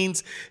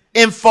scenes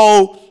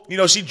info. You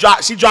know, she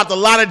dropped a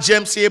lot of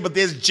gems here, but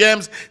there's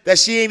gems that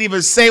she ain't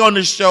even say on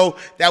the show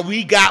that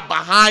we got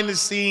behind the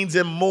scenes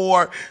and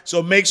more.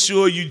 So make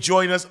sure you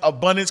join us,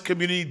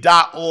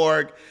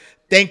 abundancecommunity.org.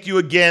 Thank you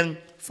again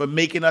for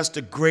making us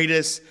the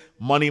greatest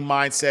money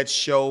mindset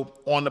show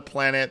on the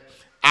planet.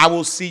 I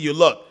will see you.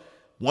 Look,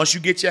 once you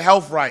get your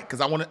health right,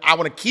 because I want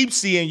to keep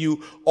seeing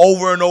you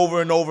over and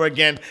over and over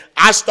again.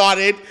 I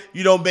started,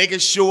 making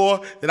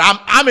sure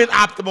that I'm in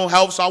optimal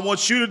health, so I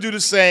want you to do the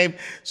same.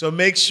 So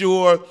make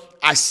sure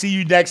I see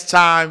you next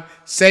time,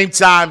 same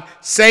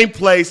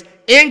place,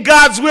 in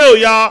God's will,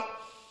 y'all.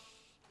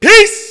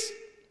 Peace.